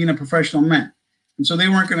 what being a professional meant. And so they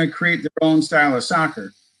weren't going to create their own style of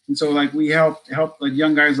soccer. And so, like, we helped like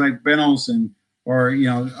young guys like Ben Olsen, or,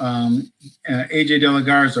 AJ De La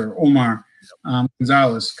Garza, or Omar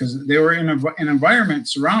Gonzalez, because they were in an environment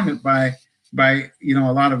surrounded by a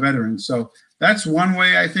lot of veterans. So that's one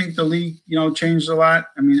way I think the league, changed a lot.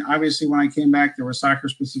 I mean, obviously, when I came back, there were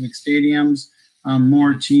soccer-specific stadiums,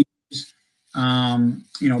 more teams,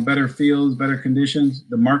 better fields, better conditions.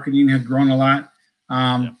 The marketing had grown a lot.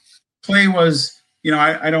 Play was,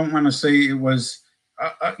 I don't want to say it was,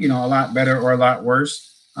 a lot better or a lot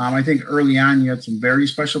worse. I think early on you had some very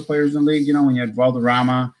special players in the league. When you had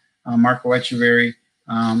Valderrama, Marco Echeverri,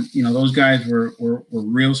 those guys were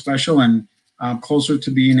real special and closer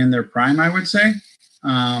to being in their prime, I would say.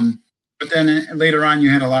 But then later on,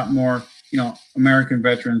 you had a lot more, American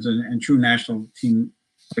veterans and true national team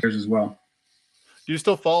players as well. Do you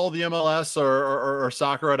still follow the MLS or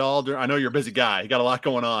soccer at all? I know you're a busy guy. You got a lot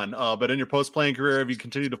going on. But in your post-playing career, have you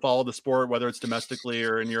continued to follow the sport, whether it's domestically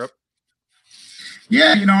or in Europe?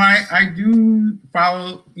 Yeah, I do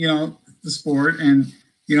follow, the sport, and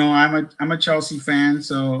I'm a Chelsea fan,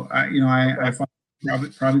 so I follow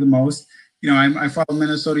probably the most. I follow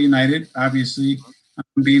Minnesota United, obviously,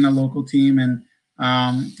 being a local team, and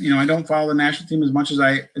I don't follow the national team as much as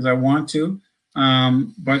I want to,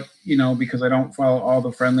 but because I don't follow all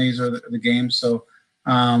the friendlies or the games. So,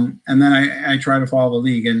 and then I try to follow the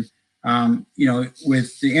league, and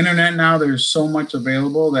with the internet now, there's so much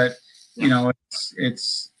available that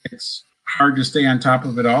it's hard to stay on top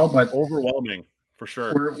of it all. But overwhelming. For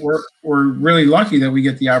sure. We're really lucky that we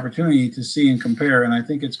get the opportunity to see and compare, and I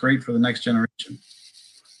think it's great for the next generation.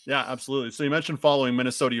 Yeah, absolutely. So you mentioned following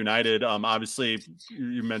Minnesota United. Obviously,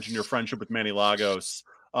 you mentioned your friendship with Manny Lagos.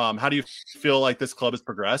 How do you feel like this club has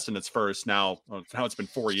progressed in its first now it's been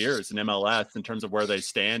 4 years in MLS in terms of where they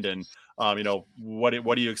stand, and what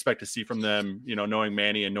do you expect to see from them? Knowing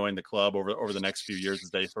Manny and knowing the club over the next few years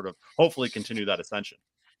as they sort of hopefully continue that ascension.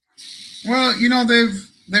 Well,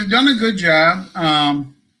 they've done a good job. I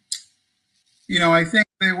think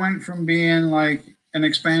they went from being like an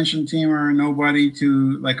expansion team or a nobody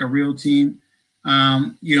to like a real team.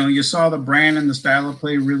 You saw the brand and the style of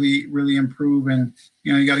play really, really improve, and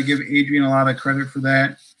you got to give Adrian a lot of credit for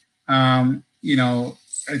that. I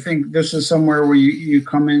think this is somewhere where you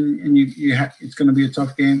come in and it's going to be a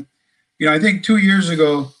tough game. I think 2 years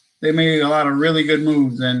ago they made a lot of really good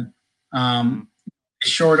moves, and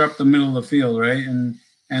shored up the middle of the field, right? And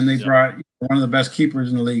they brought one of the best keepers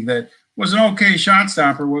in the league that was an okay shot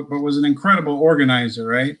stopper, but was an incredible organizer,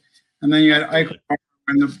 right? And then you had Eichel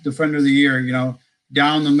and the defender of the year,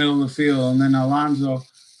 down the middle of the field, and then Alonso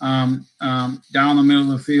down the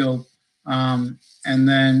middle of the field. And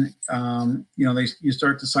then, you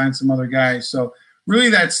start to sign some other guys. So really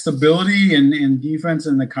that stability in defense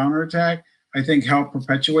and the counterattack, I think, helped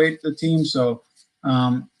perpetuate the team. So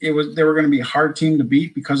they were going to be a hard team to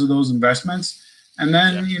beat because of those investments. And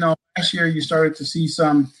then, last year you started to see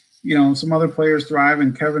some other players thrive,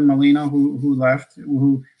 and Kevin Molina, who left,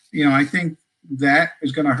 I think that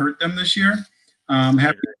is going to hurt them this year.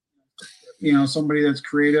 Having, somebody that's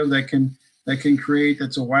creative, that can create,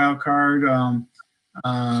 that's a wild card.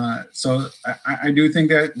 So I do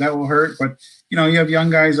think that will hurt, but you have young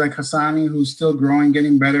guys like Hassani, who's still growing,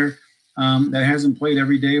 getting better, that hasn't played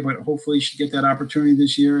every day, but hopefully should get that opportunity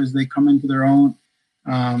this year as they come into their own.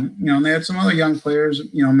 And they had some other young players,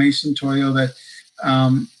 Mason Toyo, that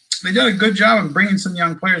they did a good job of bringing some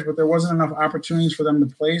young players, but there wasn't enough opportunities for them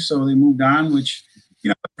to play, so they moved on, which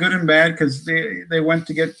good and bad, because they went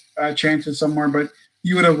to get chances somewhere, but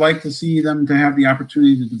you would have liked to see them to have the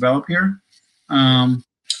opportunity to develop here.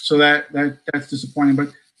 So that's disappointing,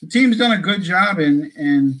 but the team's done a good job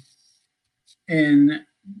in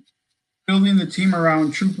building the team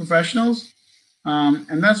around true professionals.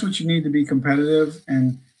 And that's what you need to be competitive.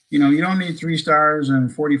 And, you don't need 3 stars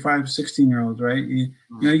and 45, 16-year-olds, right? You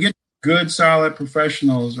get good, solid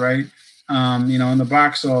professionals, right? In the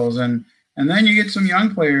box holes, and then you get some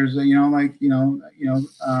young players, the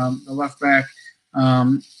left back,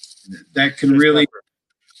 that can really,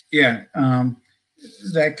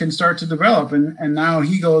 that can start to develop. And now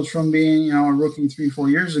he goes from being, a rookie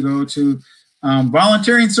 3-4 years ago to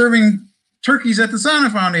volunteering, serving turkeys at the Sana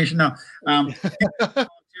Foundation now.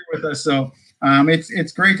 With us. So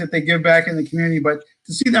it's great that they give back in the community, but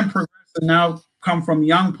to see them progress and now come from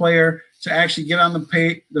young player to actually get on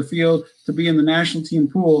the field, to be in the national team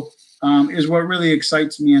pool, is what really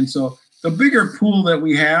excites me. And so the bigger pool that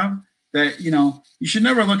we have, that, you should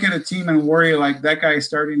never look at a team and worry like that guy is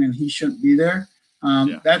starting and he shouldn't be there.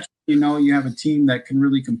 That's, you have a team that can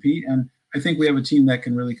really compete. And I think we have a team that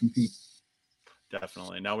can really compete.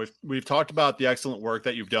 Definitely. Now we've talked about the excellent work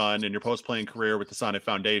that you've done in your post-playing career with the Sonic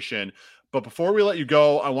Foundation. But before we let you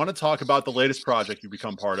go, I want to talk about the latest project you've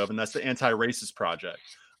become part of, and that's the Anti-Racist Project.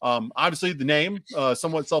 Obviously, the name,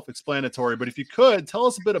 somewhat self-explanatory, but if you could, tell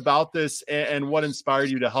us a bit about this and what inspired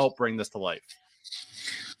you to help bring this to life.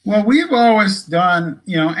 Well, we've always done,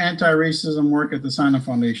 anti-racism work at the Sonic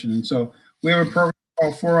Foundation. And so we have a program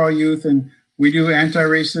called For All Youth, and we do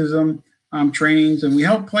anti-racism trainings, and we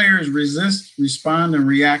help players resist, respond, and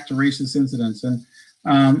react to racist incidents. And,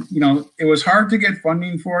 it was hard to get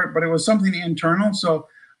funding for it, but it was something internal. So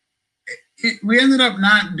we ended up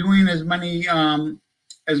not doing as many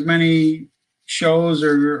shows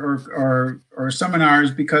or seminars,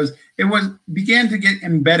 because it began to get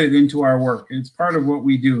embedded into our work. It's part of what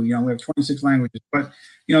we do. We have 26 languages, but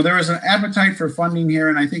there was an appetite for funding here,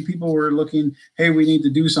 and I think people were looking, hey, we need to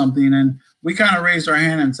do something, and we kind of raised our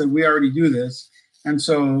hand and said, we already do this. And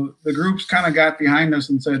so the groups kind of got behind us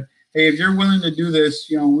and said, hey, if you're willing to do this,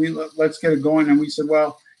 let's get it going. And we said,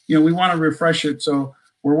 well, we want to refresh it. So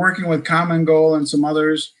we're working with Common Goal and some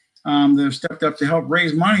others that have stepped up to help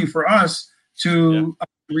raise money for us to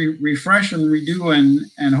refresh and redo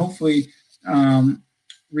and hopefully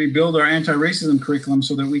rebuild our anti-racism curriculum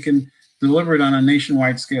so that we can deliver it on a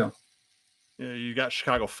nationwide scale. You got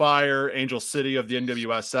Chicago Fire, Angel City of the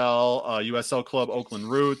NWSL, USL Club Oakland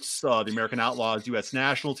Roots, the American Outlaws U.S.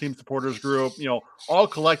 National Team Supporters Group, all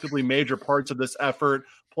collectively major parts of this effort.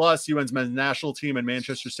 Plus, UN's men's national team and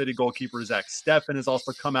Manchester City goalkeeper Zach Steffen has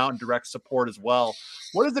also come out in direct support as well.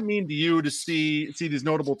 What does it mean to you to see these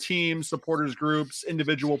notable teams, supporters groups,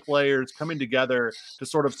 individual players coming together to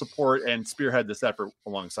sort of support and spearhead this effort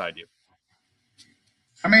alongside you?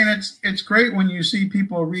 I mean, it's great when you see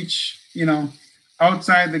people reach,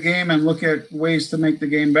 outside the game and look at ways to make the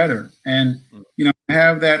game better, and,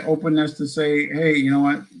 have that openness to say, hey, you know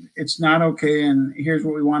what, it's not okay, and here's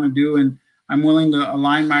what we want to do, and I'm willing to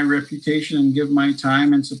align my reputation and give my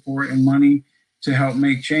time and support and money to help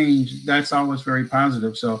make change. That's always very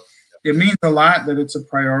positive. So it means a lot that it's a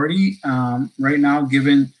priority right now,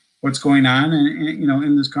 given what's going on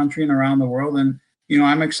in this country and around the world. And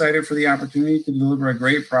I'm excited for the opportunity to deliver a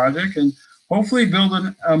great project and hopefully build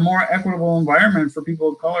a more equitable environment for people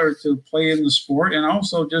of color to play in the sport, and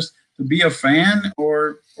also just to be a fan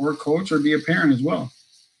or coach or be a parent as well.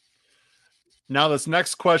 Now, this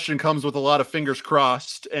next question comes with a lot of fingers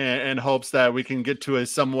crossed and hopes that we can get to a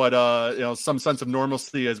somewhat, some sense of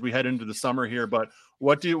normalcy as we head into the summer here. But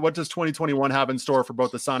what does 2021 have in store for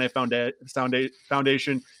both the Sane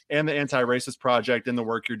Foundation and the Anti-Racist Project and the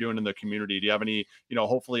work you're doing in the community? Do you have any,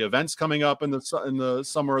 hopefully events coming up in the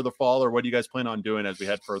summer or the fall, or what do you guys plan on doing as we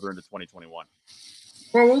head further into 2021?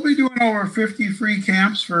 Well, we'll be doing over 50 free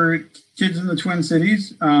camps for kids in the Twin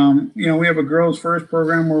Cities. We have a Girls First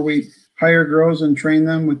program where we hire girls and train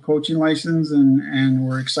them with coaching license, and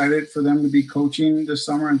we're excited for them to be coaching this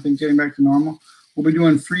summer and things getting back to normal. We'll be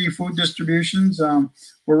doing free food distributions.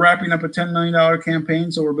 We're wrapping up a $10 million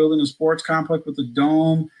campaign, so we're building a sports complex with a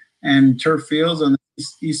dome and turf fields on the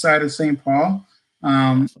east side of St. Paul.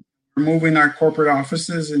 We're moving our corporate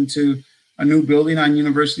offices into a new building on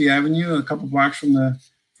University Avenue, a couple blocks from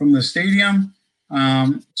the stadium.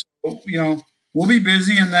 We'll be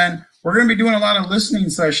busy, and then we're going to be doing a lot of listening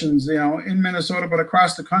sessions, in Minnesota, but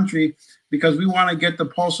across the country, because we want to get the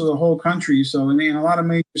pulse of the whole country. So in a lot of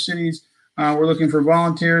major cities, we're looking for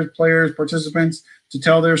volunteers, players, participants to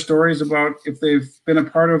tell their stories about if they've been a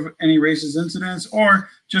part of any racist incidents or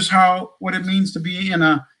just what it means to be in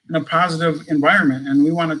a positive environment. And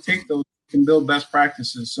we want to take those and build best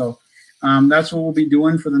practices. So that's what we'll be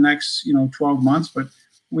doing for the next 12 months. But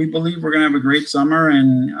we believe we're going to have a great summer,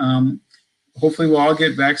 and hopefully we'll all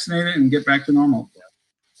get vaccinated and get back to normal.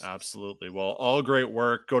 Absolutely. Well, all great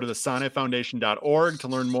work. Go to the SaneFoundation.org to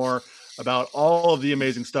learn more about all of the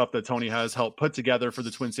amazing stuff that Tony has helped put together for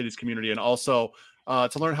the Twin Cities community, and also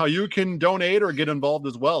to learn how you can donate or get involved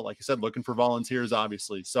as well. Like you said, looking for volunteers,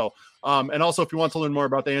 obviously. So, and also if you want to learn more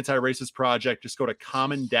about the Anti-Racist Project, just go to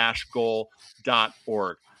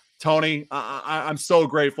common-goal.org. Tony, I'm so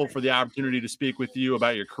grateful for the opportunity to speak with you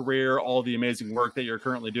about your career, all the amazing work that you're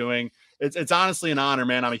currently doing. It's honestly an honor,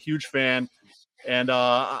 man. I'm a huge fan, and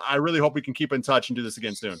I really hope we can keep in touch and do this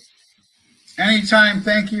again soon. Anytime.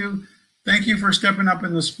 Thank you. Thank you for stepping up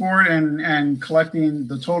in the sport and collecting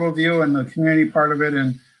the total view and the community part of it,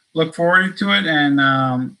 and look forward to it. And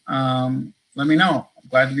let me know. I'm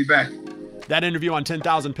glad to be back. That interview on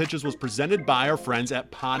 10,000 Pitches was presented by our friends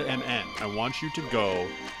at PodMN. I want you to go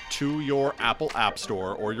to your Apple App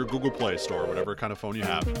Store or your Google Play Store, whatever kind of phone you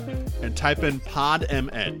have, and type in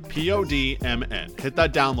PodMN, PODMN. Hit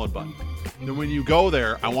that download button. Then when you go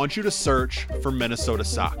there, I want you to search for Minnesota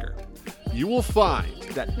Soccer. You will find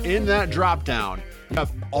that in that drop down, you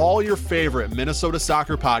have all your favorite Minnesota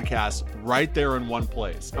soccer podcasts right there in one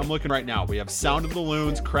place. I'm looking right now. We have Sound of the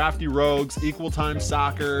Loons, Crafty Rogues, Equal Time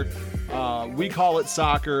Soccer, We Call It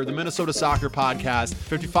Soccer, the Minnesota Soccer Podcast,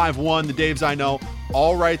 55-1, The Daves I Know,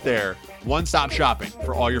 all right there. One-stop shopping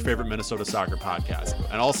for all your favorite Minnesota soccer podcasts.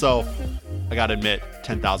 And also, I got to admit,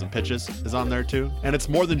 10,000 Pitches is on there too. And it's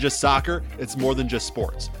more than just soccer. It's more than just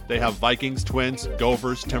sports. They have Vikings, Twins,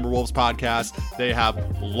 Gophers, Timberwolves podcasts. They have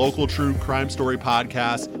local true crime story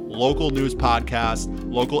podcasts, local news podcasts,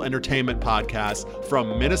 local entertainment podcasts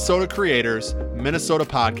from Minnesota creators, Minnesota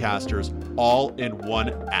podcasters, all in one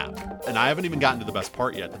app. And I haven't even gotten to the best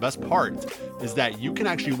part yet. The best part is that you can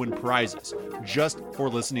actually win prizes just for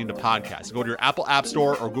listening to podcasts. Go to your Apple App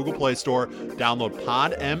Store or Google Play Store, download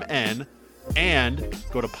PodMN, and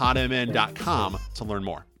go to podmn.com to learn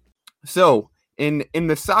more. So in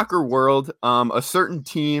the soccer world, a certain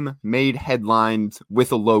team made headlines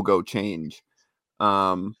with a logo change.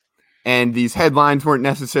 And these headlines weren't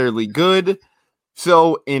necessarily good.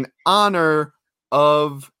 So in honor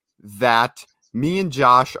of that, me and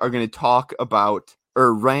Josh are going to talk about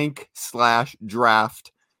or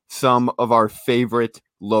rank/draft some of our favorite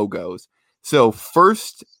logos. So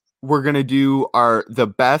first, we're going to do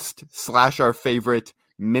the best / our favorite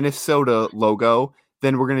Minnesota logo.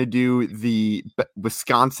 Then we're going to do the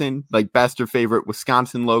Wisconsin, like best or favorite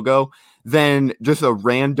Wisconsin logo. Then just a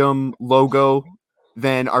random logo.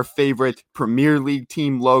 Then our favorite Premier League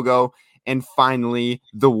team logo. And finally,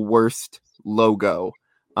 the worst logo.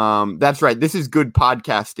 That's right. This is good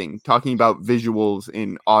podcasting, talking about visuals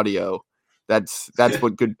in audio. That's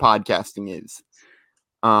what good podcasting is.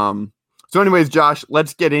 So anyways, Josh,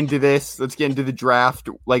 let's get into this. Let's get into the draft.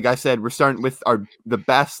 Like I said, we're starting with the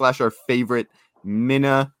best / our favorite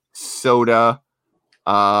Minnesota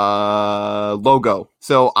logo.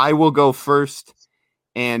 So I will go first.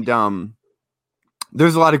 And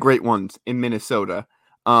there's a lot of great ones in Minnesota.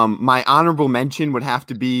 My honorable mention would have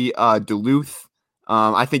to be Duluth.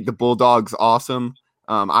 I think the Bulldog's awesome.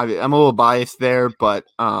 I'm a little biased there, but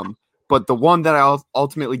the one that I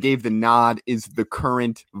ultimately gave the nod is the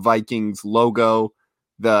current Vikings logo,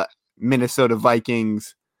 the Minnesota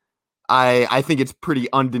Vikings. I think it's pretty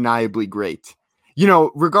undeniably great.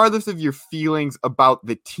 Regardless of your feelings about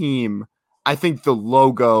the team, I think the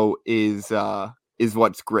logo is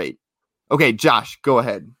what's great. Okay, Josh, go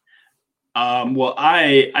ahead. Well,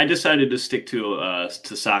 I decided to stick to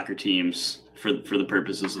soccer teams for the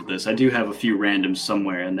purposes of this. I do have a few randoms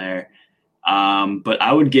somewhere in there, but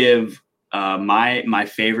I would give my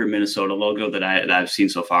favorite Minnesota logo that I've seen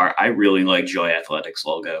so far. I really like Joy Athletics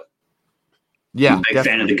logo. Yeah, I'm a big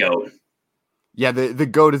fan of the goat. Yeah, the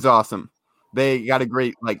goat is awesome. They got a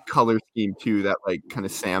great like color scheme too. That like kind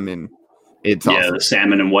of salmon. It's awesome. The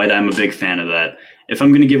salmon and white. I'm a big fan of that. If I'm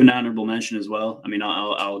going to give an honorable mention as well, I mean,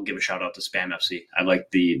 I'll give a shout out to Spam FC. I like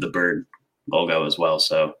the bird logo as well,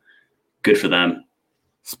 so good for them.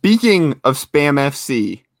 Speaking of Spam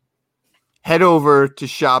FC, head over to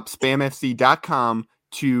shopspamfc.com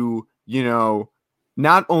to,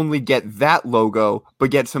 not only get that logo, but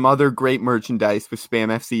get some other great merchandise with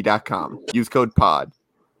spamfc.com. Use code POD,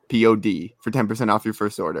 P-O-D, for 10% off your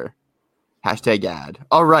first order. #ad.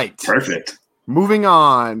 All right. Perfect. Moving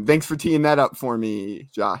on. Thanks for teeing that up for me,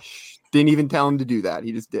 Josh. Didn't even tell him to do that.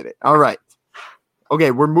 He just did it. All right.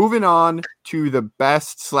 Okay, we're moving on to the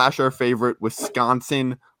best / our favorite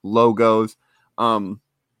Wisconsin logos. A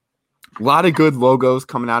lot of good logos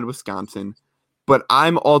coming out of Wisconsin, but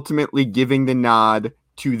I'm ultimately giving the nod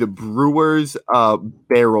to the Brewers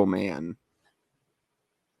Barrel Man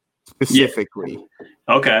specifically. Yeah.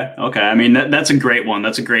 Okay. I mean, that's a great one.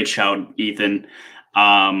 That's a great shout, Ethan.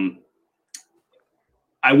 I'll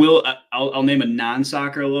name a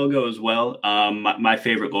non-soccer logo as well. My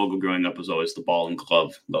favorite logo growing up was always the ball and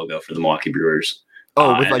glove logo for the Milwaukee Brewers.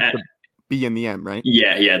 Oh, with like the B and the M, right?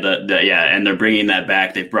 Yeah, and they're bringing that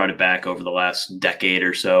back. They've brought it back over the last decade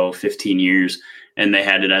or so, 15 years, and they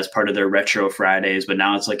had it as part of their Retro Fridays. But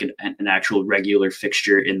now it's like an actual regular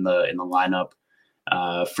fixture in the lineup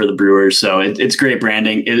for the Brewers. So it's great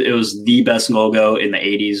branding. It was the best logo in the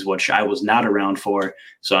 80s, which I was not around for.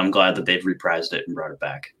 So I'm glad that they've reprised it and brought it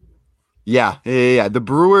back. Yeah. The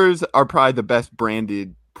Brewers are probably the best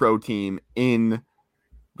branded pro team in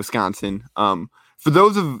Wisconsin. For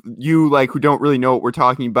those of you like who don't really know what we're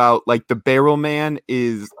talking about, like the Barrel Man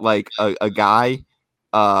is like a guy,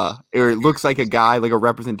 or it looks like a guy, like a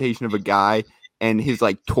representation of a guy, and his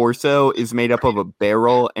like torso is made up of a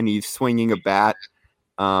barrel, and he's swinging a bat.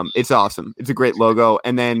 It's awesome. It's a great logo.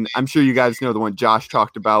 And then I'm sure you guys know the one Josh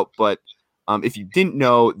talked about, but if you didn't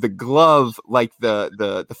know, the glove, like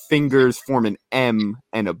the fingers form an M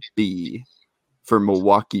and a B for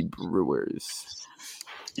Milwaukee Brewers.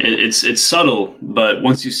 It's subtle, but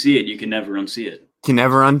once you see it, you can never unsee it. Can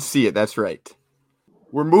never unsee it. That's right.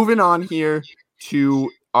 We're moving on here to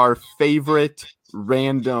our favorite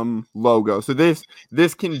random logo. So this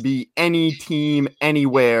can be any team,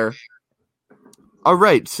 anywhere. All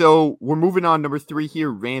right, so we're moving on. Number 3 here,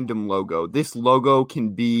 random logo. This logo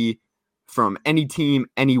can be from any team,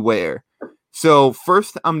 anywhere. So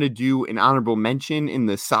first, I'm going to do an honorable mention in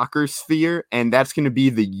the soccer sphere, and that's going to be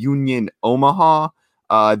the Union Omaha.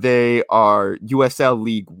 They are USL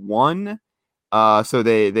League One. So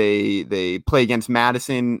they play against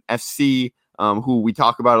Madison FC, who we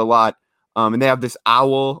talk about a lot. And they have this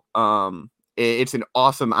owl. It's an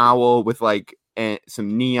awesome owl with like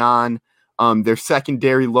some neon. Their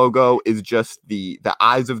secondary logo is just the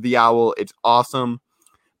eyes of the owl. It's awesome.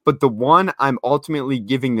 But the one I'm ultimately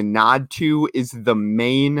giving the nod to is the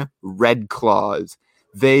Maine Red Claws.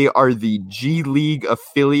 They are the G League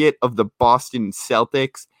affiliate of the Boston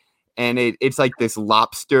Celtics. And it's like this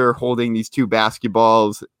lobster holding these 2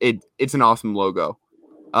 basketballs. It's an awesome logo.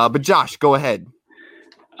 But Josh, go ahead.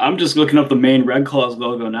 I'm just looking up the Maine Red Claws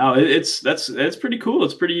logo now. That's pretty cool.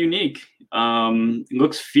 It's pretty unique. It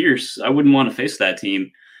looks fierce. I wouldn't want to face that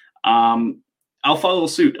team. I'll follow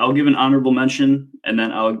suit. I'll give an honorable mention, and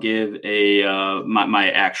then I'll give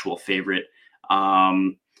my actual favorite.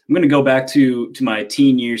 I'm going to go back to my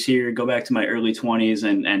teen years here, go back to my early 20s,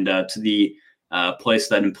 and to the place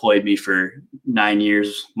that employed me for 9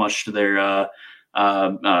 years, much to their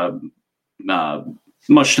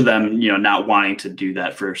much to them, not wanting to do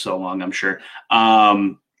that for so long, I'm sure.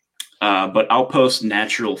 But Outpost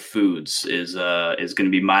Natural Foods is going to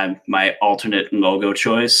be my alternate logo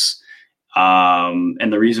choice.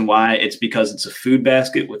 And the reason why, it's because it's a food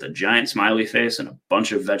basket with a giant smiley face and a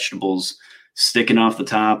bunch of vegetables sticking off the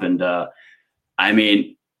top. And I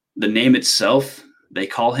mean, the name itself, they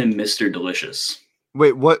call him Mr. Delicious.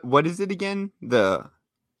 Wait, what is it again? The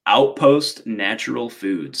Outpost Natural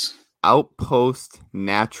Foods. Outpost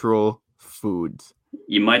Natural Foods.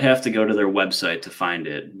 You might have to go to their website to find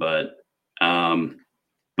it, but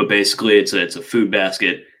basically it's a food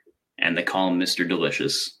basket, and they call him Mr.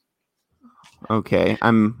 Delicious. Okay,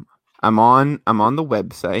 I'm on the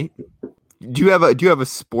website. Do you have a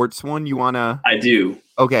sports one you wanna? I do.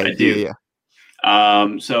 Okay, I do.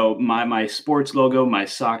 So my sports logo, my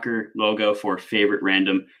soccer logo for favorite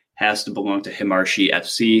random has to belong to Himarshi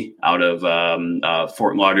FC out of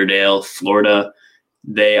Fort Lauderdale, Florida.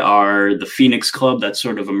 They are the Phoenix club that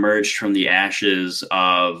sort of emerged from the ashes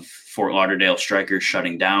of Fort Lauderdale Strikers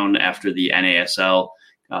shutting down after the NASL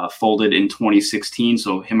folded in 2016.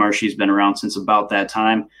 So Himarshi's been around since about that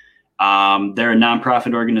time. They're a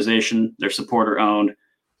nonprofit organization. They're supporter owned.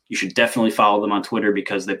 You should definitely follow them on Twitter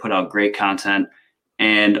because they put out great content.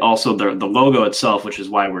 And also the logo itself, which is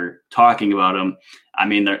why we're talking about them. I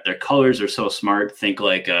mean, their colors are so smart. Think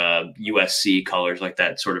like USC colors, like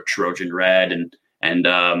that sort of Trojan red and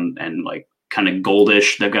like kind of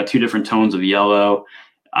goldish. They've got two different tones of yellow.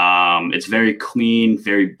 It's very clean,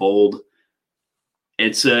 very bold.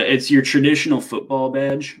 It's your traditional football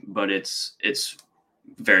badge, but it's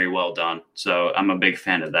very well done. So I'm a big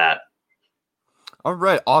fan of that. All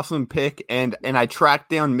right, awesome pick, and I tracked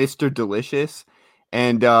down Mr. Delicious,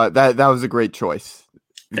 and that was a great choice.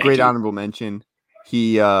 Great honorable mention.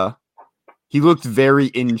 He looked very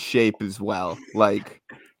in shape as well, like,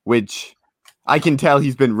 which I can tell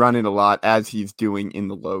he's been running a lot as he's doing in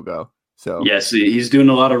the logo. So yes, he's doing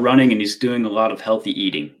a lot of running and he's doing a lot of healthy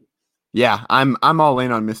eating. Yeah, I'm all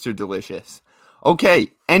in on Mr. Delicious.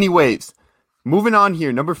 Okay, anyways, moving on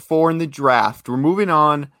here, number 4 in the draft. We're moving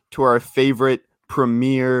on to our favorite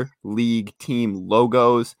Premier League team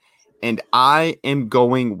logos, and I am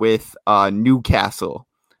going with Newcastle.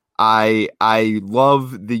 I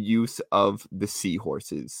love the use of the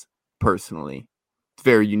seahorses personally. It's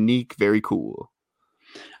very unique, very cool.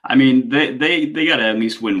 I mean, they got to at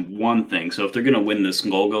least win one thing. So if they're going to win this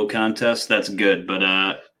logo contest, that's good. But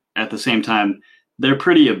at the same time, they're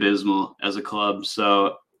pretty abysmal as a club.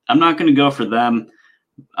 So I'm not going to go for them.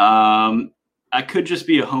 I could just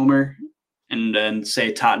be a homer and then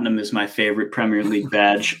say Tottenham is my favorite Premier League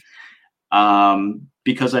badge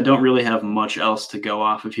because I don't really have much else to go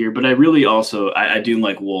off of here. But I really also I do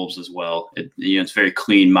like Wolves as well. It's very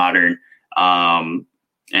clean, modern,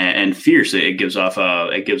 and fierce. It gives off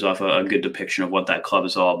a good depiction of what that club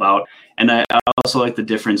is all about. And I also like the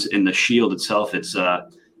difference in the shield itself. It's a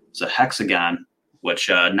hexagon, which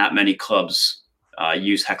not many clubs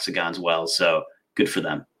use hexagons well. So good for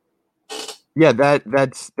them. Yeah,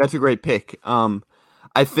 that's a great pick.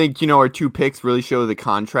 I think, our two picks really show the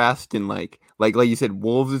contrast, and like you said,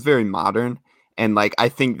 Wolves is very modern, and like I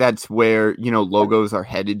think that's where, logos are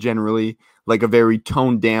headed generally, like a very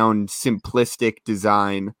toned down, simplistic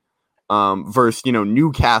design versus,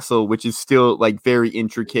 Newcastle, which is still like very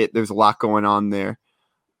intricate. There's a lot going on there.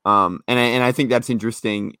 And I think that's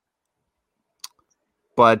interesting.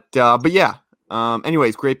 But yeah.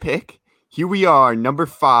 Anyways, great pick. Here we are, number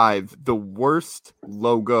 5, the worst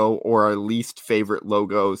logo or our least favorite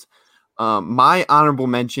logos. My honorable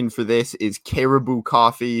mention for this is Caribou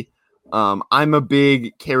Coffee. I'm a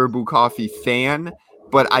big Caribou Coffee fan,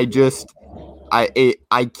 but I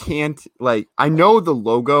can't, like, I know the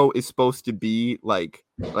logo is supposed to be like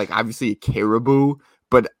obviously a caribou,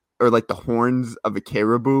 or like the horns of a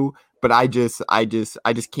caribou, but I just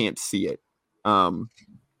can't see it.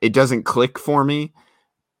 It doesn't click for me.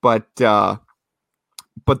 But the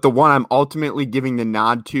one I'm ultimately giving the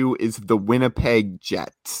nod to is the Winnipeg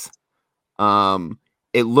Jets.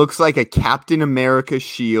 It looks like a Captain America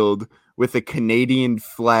shield with a Canadian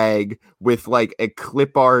flag with like a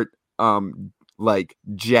clip art like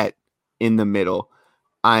jet in the middle.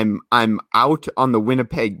 I'm out on the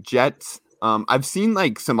Winnipeg Jets. I've seen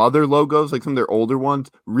like some other logos, like some of their older ones,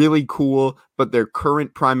 really cool, but their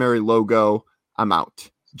current primary logo, I'm out.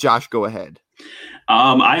 Josh, go ahead.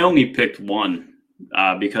 I only picked one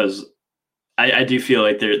because I do feel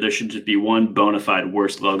like there should just be one bona fide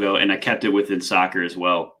worst logo, and I kept it within soccer as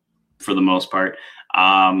well for the most part.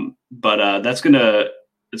 But it's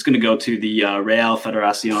gonna go to the Real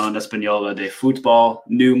Federación Española de Fútbol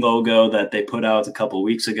new logo that they put out a couple of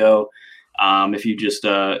weeks ago. If you just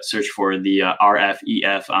search for the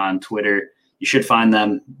RFEF on Twitter, you should find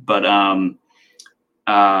them. But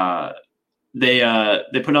they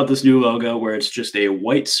put out this new logo where it's just a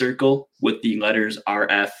white circle with the letters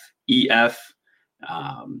RFEF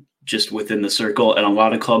just within the circle, and a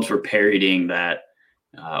lot of clubs were parodying that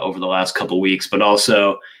over the last couple of weeks. But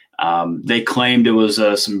also, they claimed it was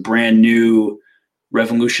some brand new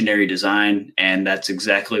revolutionary design, and that's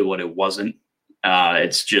exactly what it wasn't.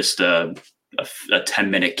 It's just a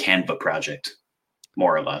 10-minute Canva project,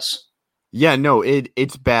 more or less. Yeah, no,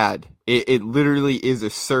 it's bad. It literally is a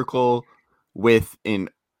circle with an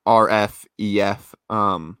RFEF.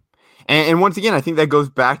 And once again, I think that goes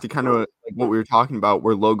back to kind of like what we were talking about,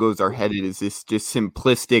 where logos are headed, is this just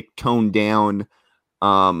simplistic, toned down,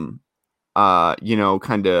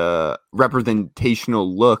 kind of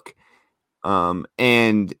representational look.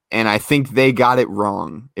 And I think they got it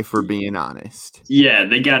wrong, if we're being honest. Yeah,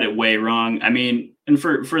 they got it way wrong. I mean, and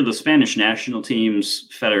for the Spanish national team's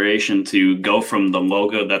federation to go from the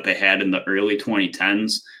logo that they had in the early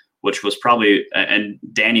 2010s, which was probably, and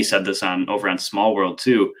Danny said this over on Small World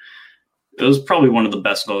too, it was probably one of the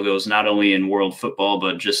best logos, not only in world football,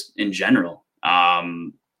 but just in general.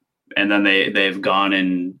 And then they've gone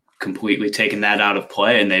and completely taken that out of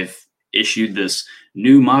play, and they've issued this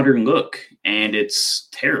new modern look, and it's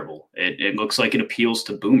terrible. It looks like it appeals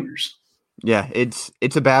to boomers. Yeah, it's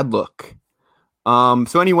a bad look.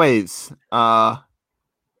 So anyways,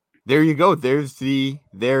 there you go. There is the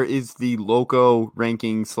logo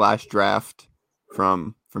ranking / draft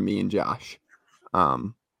from me and Josh.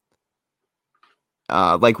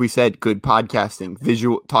 Like we said, good podcasting,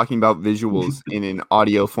 talking about visuals in an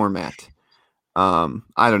audio format. I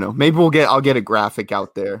don't know. Maybe I'll get a graphic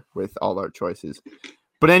out there with all our choices.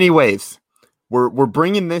 But anyways, we're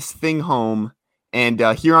bringing this thing home, and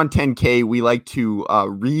here on 10K we like to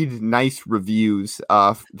read nice reviews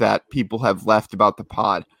that people have left about the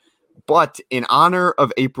pod. But in honor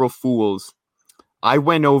of April Fools, I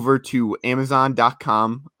went over to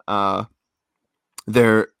Amazon.com,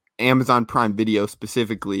 their Amazon Prime Video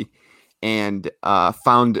specifically, and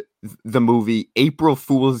found the movie April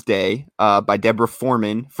Fool's Day by Deborah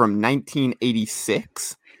Foreman from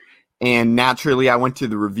 1986. And naturally, I went to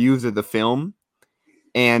the reviews of the film.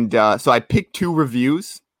 And so I picked 2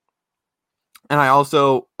 reviews. And I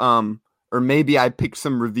also, or maybe I picked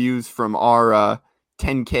some reviews from our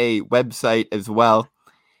 10K website as well.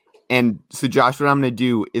 And so, Josh, what I'm going to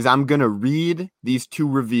do is I'm going to read these 2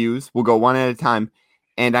 reviews. We'll go one at a time.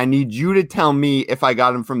 And I need you to tell me if I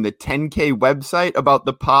got them from the 10K website about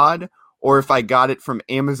the pod or if I got it from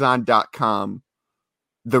Amazon.com,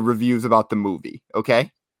 the reviews about the movie.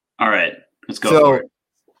 Okay? All right. Let's go for it.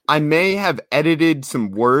 I may have edited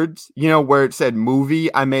some words, where it said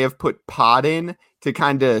movie. I may have put pod in to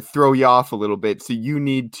kind of throw you off a little bit. So you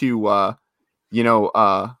need to,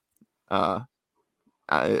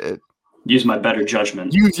 use my better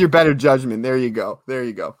judgment. Use your better judgment. There you go.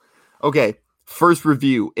 Okay. First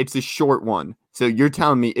review, it's a short one. So you're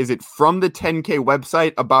telling me, is it from the 10K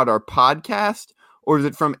website about our podcast, or is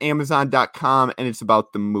it from Amazon.com and it's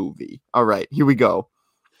about the movie? All right, here we go.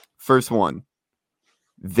 First one.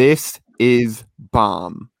 This is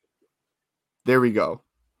bomb. There we go.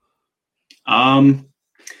 I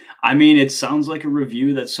mean, it sounds like a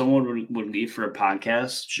review that someone would leave for a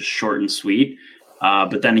podcast, just short and sweet.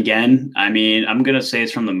 But then again, I mean, I'm going to say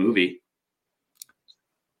it's from the movie.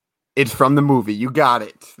 It's from the movie. You got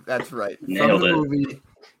it. That's right. Nailed it. Movie.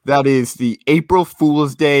 That is the April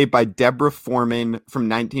Fool's Day by Deborah Foreman from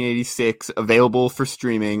 1986, available for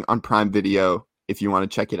streaming on Prime Video if you want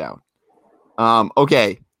to check it out.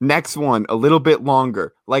 Okay, next one, a little bit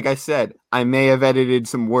longer. Like I said, I may have edited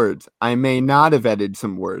some words. I may not have edited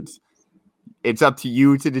some words. It's up to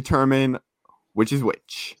you to determine which is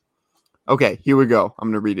which. Okay, here we go. I'm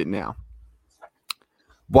going to read it now.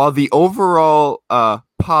 While the overall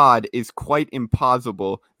pod is quite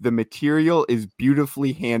impossible, the material is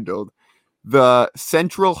beautifully handled. The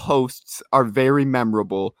central hosts are very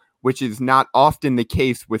memorable, which is not often the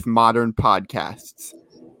case with modern podcasts.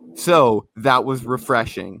 So that was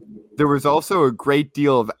refreshing. There was also a great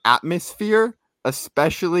deal of atmosphere,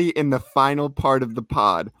 especially in the final part of the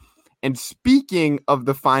pod. And speaking of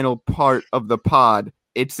the final part of the pod,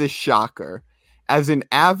 it's a shocker. As an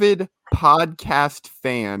avid podcast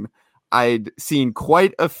fan, I'd seen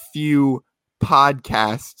quite a few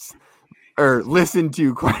podcasts, or listened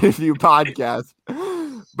to quite a few podcasts,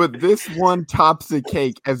 but this one tops the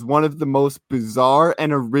cake as one of the most bizarre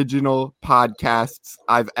and original podcasts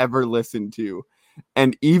I've ever listened to.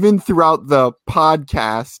 And even throughout the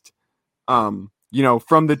podcast, from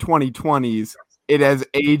the 2020s, it has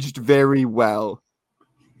aged very well.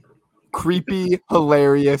 Creepy,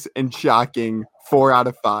 hilarious, and shocking. 4 out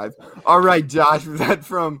of 5. All right, Josh, was that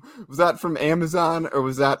from Amazon or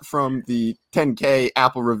was that from the 10K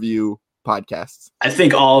Apple Review podcasts? I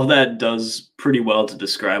think all of that does pretty well to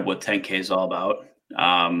describe what 10K is all about.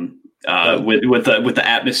 With the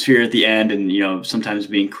atmosphere at the end, and sometimes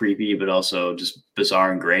being creepy, but also just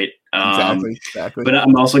bizarre and great. Exactly. But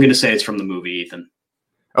I'm also going to say it's from the movie, Ethan.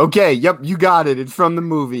 Okay. Yep, you got it. It's from the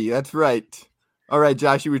movie. That's right. All right,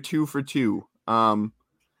 Josh, you were 2 for 2.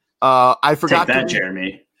 I forgot take that,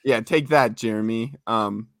 Jeremy. Yeah, take that, Jeremy.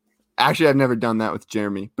 Actually, I've never done that with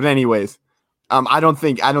Jeremy. But anyways, I don't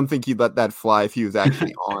think he'd let that fly if he was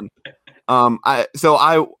actually on.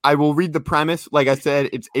 I will read the premise. Like I said,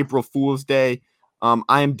 it's April Fool's Day.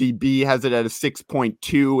 IMDb has it at a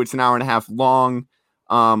 6.2. It's an hour and a half long.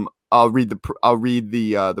 I'll read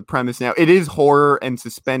the premise now. It is horror and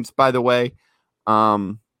suspense, by the way.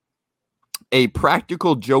 A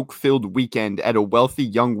practical joke-filled weekend at a wealthy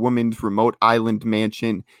young woman's remote island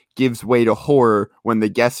mansion gives way to horror when the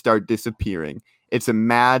guests start disappearing. It's a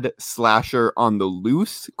mad slasher on the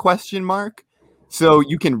loose, ? So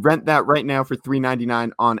you can rent that right now for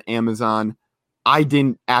 $3.99 on Amazon. I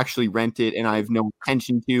didn't actually rent it, and I have no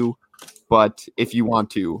intention to. But if you want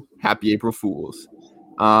to, happy April Fool's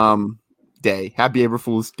Day. Happy April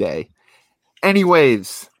Fool's Day.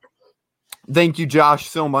 Anyways, thank you, Josh,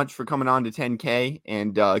 so much for coming on to 10K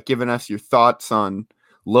and giving us your thoughts on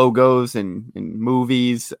logos and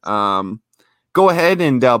movies. Go ahead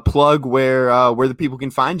and plug where the people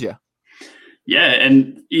can find you. Yeah,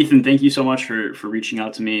 and Ethan, thank you so much for reaching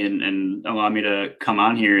out to me and allowing me to come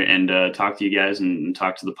on here and talk to you guys and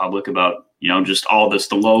talk to the public about, just all this,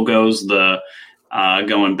 the logos, the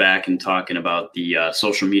going back and talking about the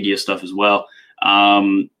social media stuff as well.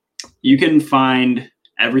 You can find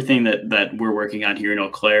everything that we're working on here in Eau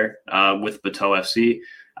Claire with Bateau FC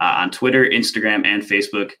on Twitter, Instagram, and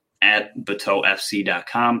Facebook at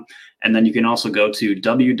BateauFC.com. And then you can also go to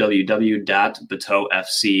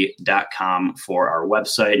www.BateauFC.com for our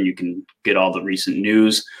website, and you can get all the recent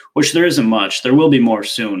news, which there isn't much. There will be more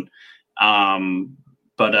soon.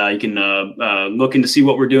 But you can look into see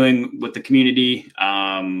what we're doing with the community.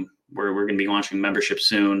 We're going to be launching membership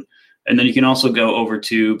soon. And then you can also go over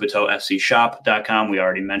to BateauFCShop.com. We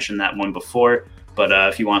already mentioned that one before. But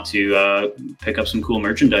if you want to pick up some cool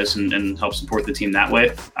merchandise and help support the team that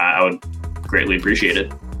way, I would greatly appreciate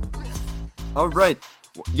it. All right.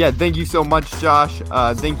 Yeah, thank you so much, Josh.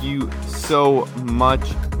 Thank you so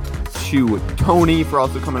much to Tony for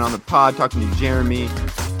also coming on the pod, talking to Jeremy.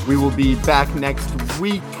 We will be back next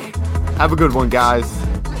week. Have a good one, guys.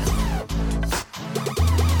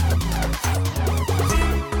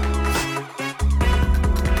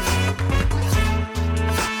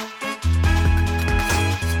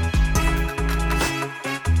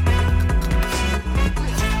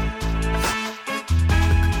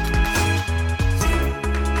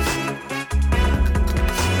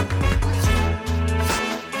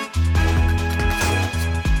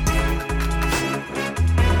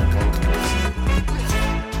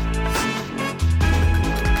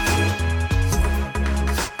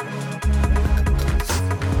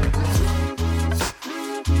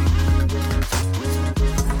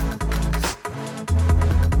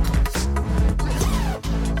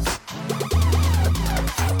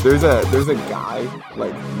 There's a guy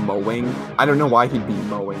like mowing. I don't know why he'd be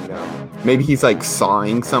mowing though. Maybe he's like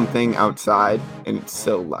sawing something outside and it's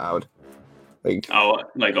so loud. Like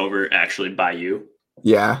over actually by you.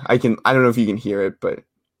 Yeah, I don't know if you can hear it, but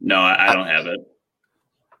no, I don't have it.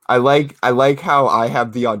 I like how I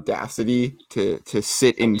have the audacity to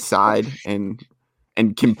sit inside and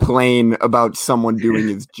complain about someone doing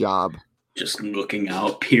his job. Just looking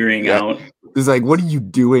out, peering out. It's like, what are you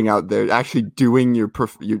doing out there? Actually doing your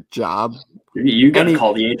job? You got to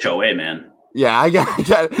call the HOA, man. Yeah, I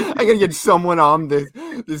gotta get someone on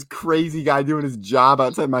this crazy guy doing his job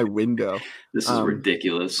outside my window. This is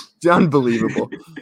ridiculous. It's unbelievable.